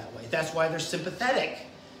that way. That's why they're sympathetic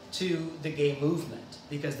to the gay movement,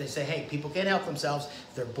 because they say, hey, people can't help themselves.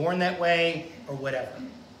 They're born that way or whatever.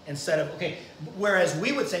 Instead of, okay, whereas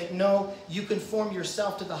we would say, no, you conform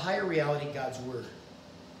yourself to the higher reality, God's word.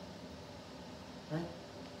 Right?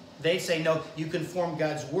 They say, no, you conform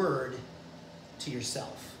God's word to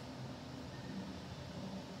yourself.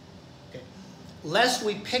 Okay. Lest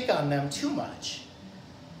we pick on them too much,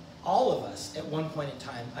 all of us at one point in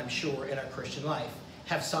time, I'm sure, in our Christian life,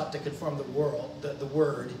 have sought to conform the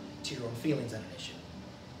word to your own feelings on an issue.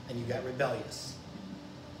 And you got rebellious,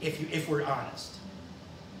 if we're honest.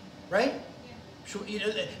 Right?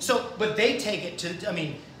 Yeah. So, but they take it to, I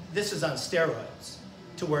mean, this is on steroids,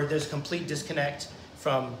 to where there's complete disconnect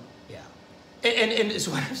from, yeah. And it's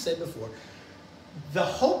what I've said before. The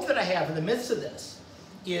hope that I have in the midst of this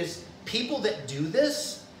is people that do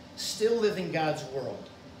this still live in God's world.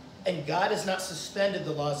 And God has not suspended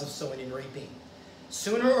the laws of sowing and reaping.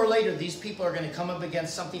 Sooner or later, these people are going to come up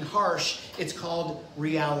against something harsh. It's called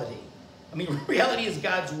reality. I mean, reality is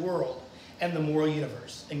God's world and the moral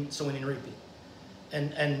universe, and sowing and reaping.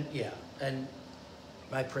 And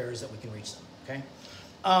my prayer is that we can reach them, okay?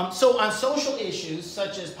 So on social issues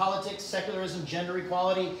such as politics, secularism, gender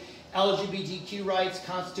equality, LGBTQ rights,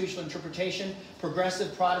 constitutional interpretation,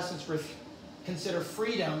 progressive Protestants consider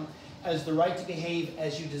freedom as the right to behave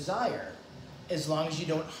as you desire, as long as you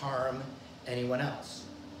don't harm anyone else.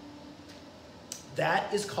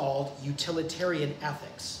 That is called utilitarian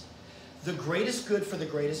ethics. The greatest good for the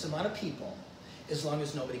greatest amount of people, as long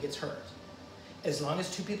as nobody gets hurt. As long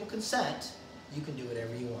as two people consent, you can do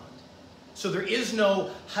whatever you want. So there is no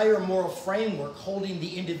higher moral framework holding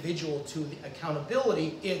the individual to the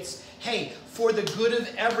accountability. It's, hey, for the good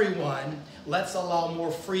of everyone, let's allow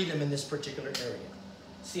more freedom in this particular area.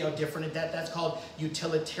 See how different that's called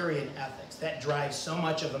utilitarian ethics. That drives so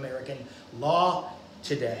much of American law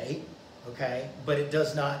today, okay? But it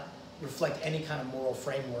does not reflect any kind of moral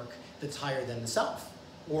framework that's higher than the self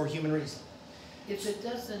or human reason. If it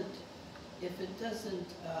doesn't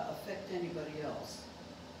affect anybody else,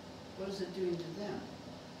 what is it doing to them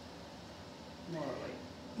morally?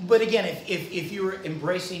 But again, if you're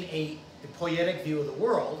embracing a poetic view of the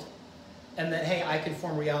world, and that, hey, I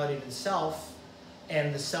conform reality to the self,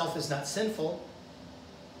 and the self is not sinful,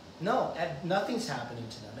 no, nothing's happening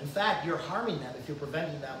to them. In fact, you're harming them if you're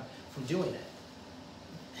preventing them from doing it.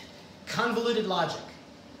 Convoluted logic,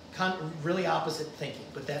 really opposite thinking,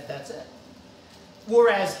 but that's it.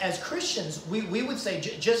 Whereas as Christians, we would say,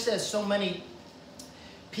 just as so many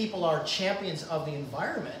people are champions of the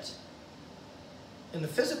environment in the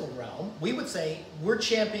physical realm, we would say we're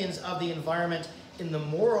champions of the environment in the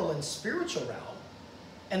moral and spiritual realm,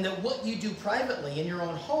 and that what you do privately in your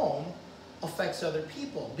own home affects other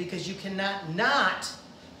people, because you cannot not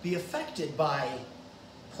be affected by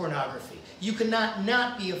pornography. You cannot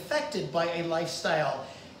not be affected by a lifestyle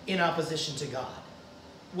in opposition to God.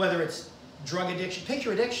 Whether it's drug addiction, pick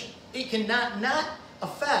your addiction. It cannot not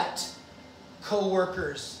affect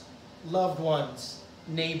co-workers, loved ones,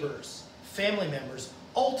 neighbors, family members,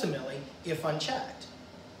 ultimately, if unchecked.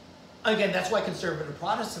 Again, that's why conservative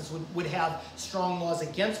Protestants would have strong laws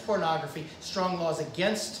against pornography, strong laws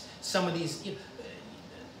against some of these,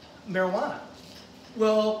 marijuana.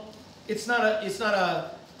 Well, it's not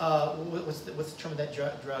a what's the term of that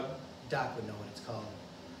drug? Doc would know what it's called.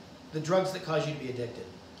 The drugs that cause you to be addicted,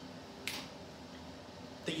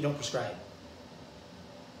 that you don't prescribe.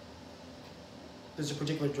 There's a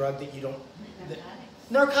particular drug that you don't.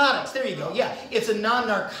 Narcotics. There you go. Yeah, it's a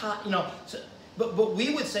non-narcotic. But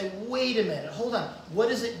we would say, wait a minute, hold on. What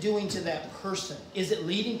is it doing to that person? Is it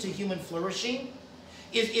leading to human flourishing?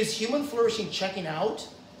 Is human flourishing checking out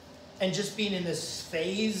and just being in this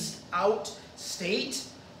phased out state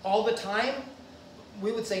all the time?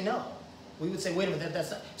 We would say no. We would say, wait a minute,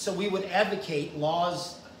 that's not. So we would advocate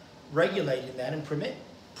laws regulating that and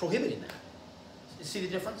prohibiting that. You see the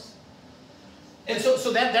difference? And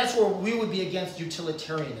so that's where we would be against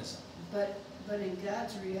utilitarianism. But in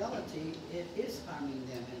God's reality, it is harming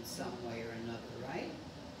them in some way or another, right?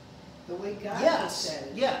 The way God looks at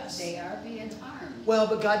it, yes. They are being harmed. Well,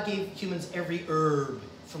 but God gave humans every herb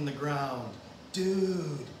from the ground.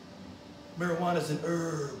 Dude, marijuana's an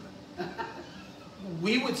herb.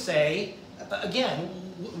 We would say, again,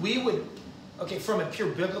 okay, from a pure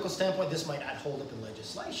biblical standpoint, this might not hold up in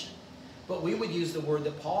legislation. But we would use the word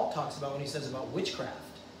that Paul talks about when he says about witchcraft,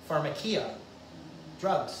 pharmakia,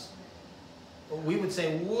 drugs. We would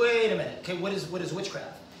say, wait a minute, okay, what is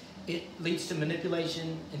witchcraft? It leads to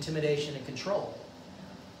manipulation, intimidation, and control.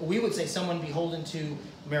 We would say someone beholden to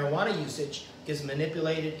marijuana usage is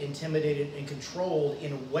manipulated, intimidated, and controlled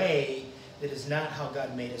in a way that is not how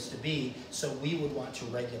God made us to be, so we would want to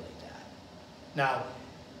regulate that. Now,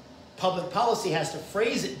 public policy has to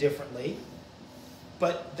phrase it differently,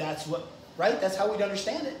 but that's what, right? That's how we'd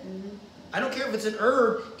understand it. Mm-hmm. I don't care if it's an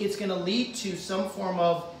herb, it's going to lead to some form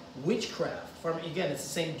of witchcraft. Again, it's the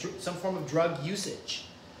same, some form of drug usage,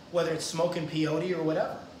 whether it's smoking peyote or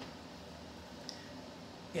whatever.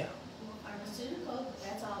 Yeah. Well, pharmaceutical,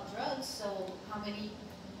 that's all drugs, so how many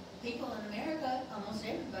people in America, almost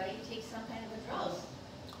everybody, takes some kind of a drug?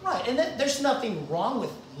 Right, and there's nothing wrong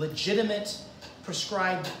with legitimate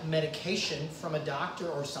prescribed medication from a doctor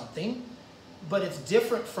or something, but it's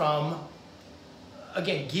different from,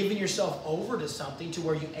 again, giving yourself over to something to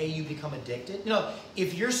where you become addicted.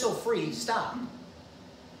 If you're so free, stop.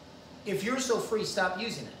 If you're so free, stop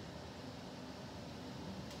using it.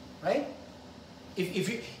 Right?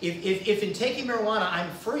 If in taking marijuana I'm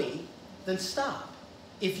free, then stop.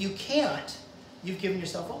 If you can't, you've given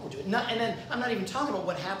yourself over to it. And then I'm not even talking about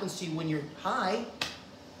what happens to you when you're high.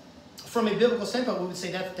 From a biblical standpoint, we would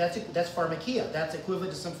say that's pharmakia. That's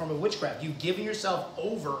equivalent to some form of witchcraft. You've given yourself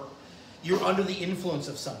over. You're under the influence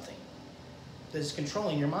of something that is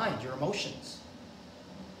controlling your mind, your emotions.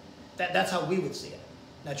 That's how we would see it.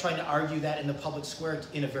 Now, trying to argue that in the public square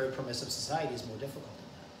in a very permissive society is more difficult than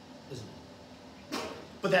that, isn't it?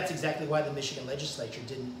 But that's exactly why the Michigan legislature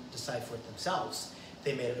didn't decide for it themselves.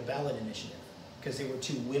 They made it a ballot initiative because they were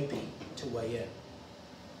too wimpy to weigh in.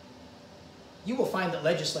 You will find that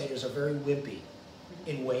legislators are very wimpy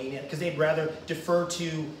in weighing in because they'd rather defer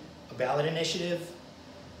to a ballot initiative,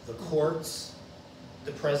 the courts,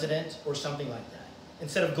 the president, or something like that.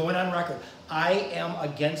 Instead of going on record, I am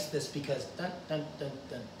against this because dun, dun, dun,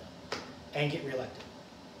 dun, dun, and get reelected.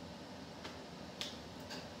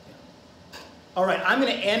 Yeah. All right, I'm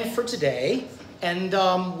going to end for today, and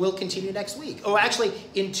we'll continue next week. Oh, actually,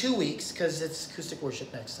 in 2 weeks, because it's acoustic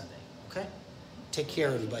worship next Sunday. Okay? Take care,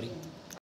 everybody.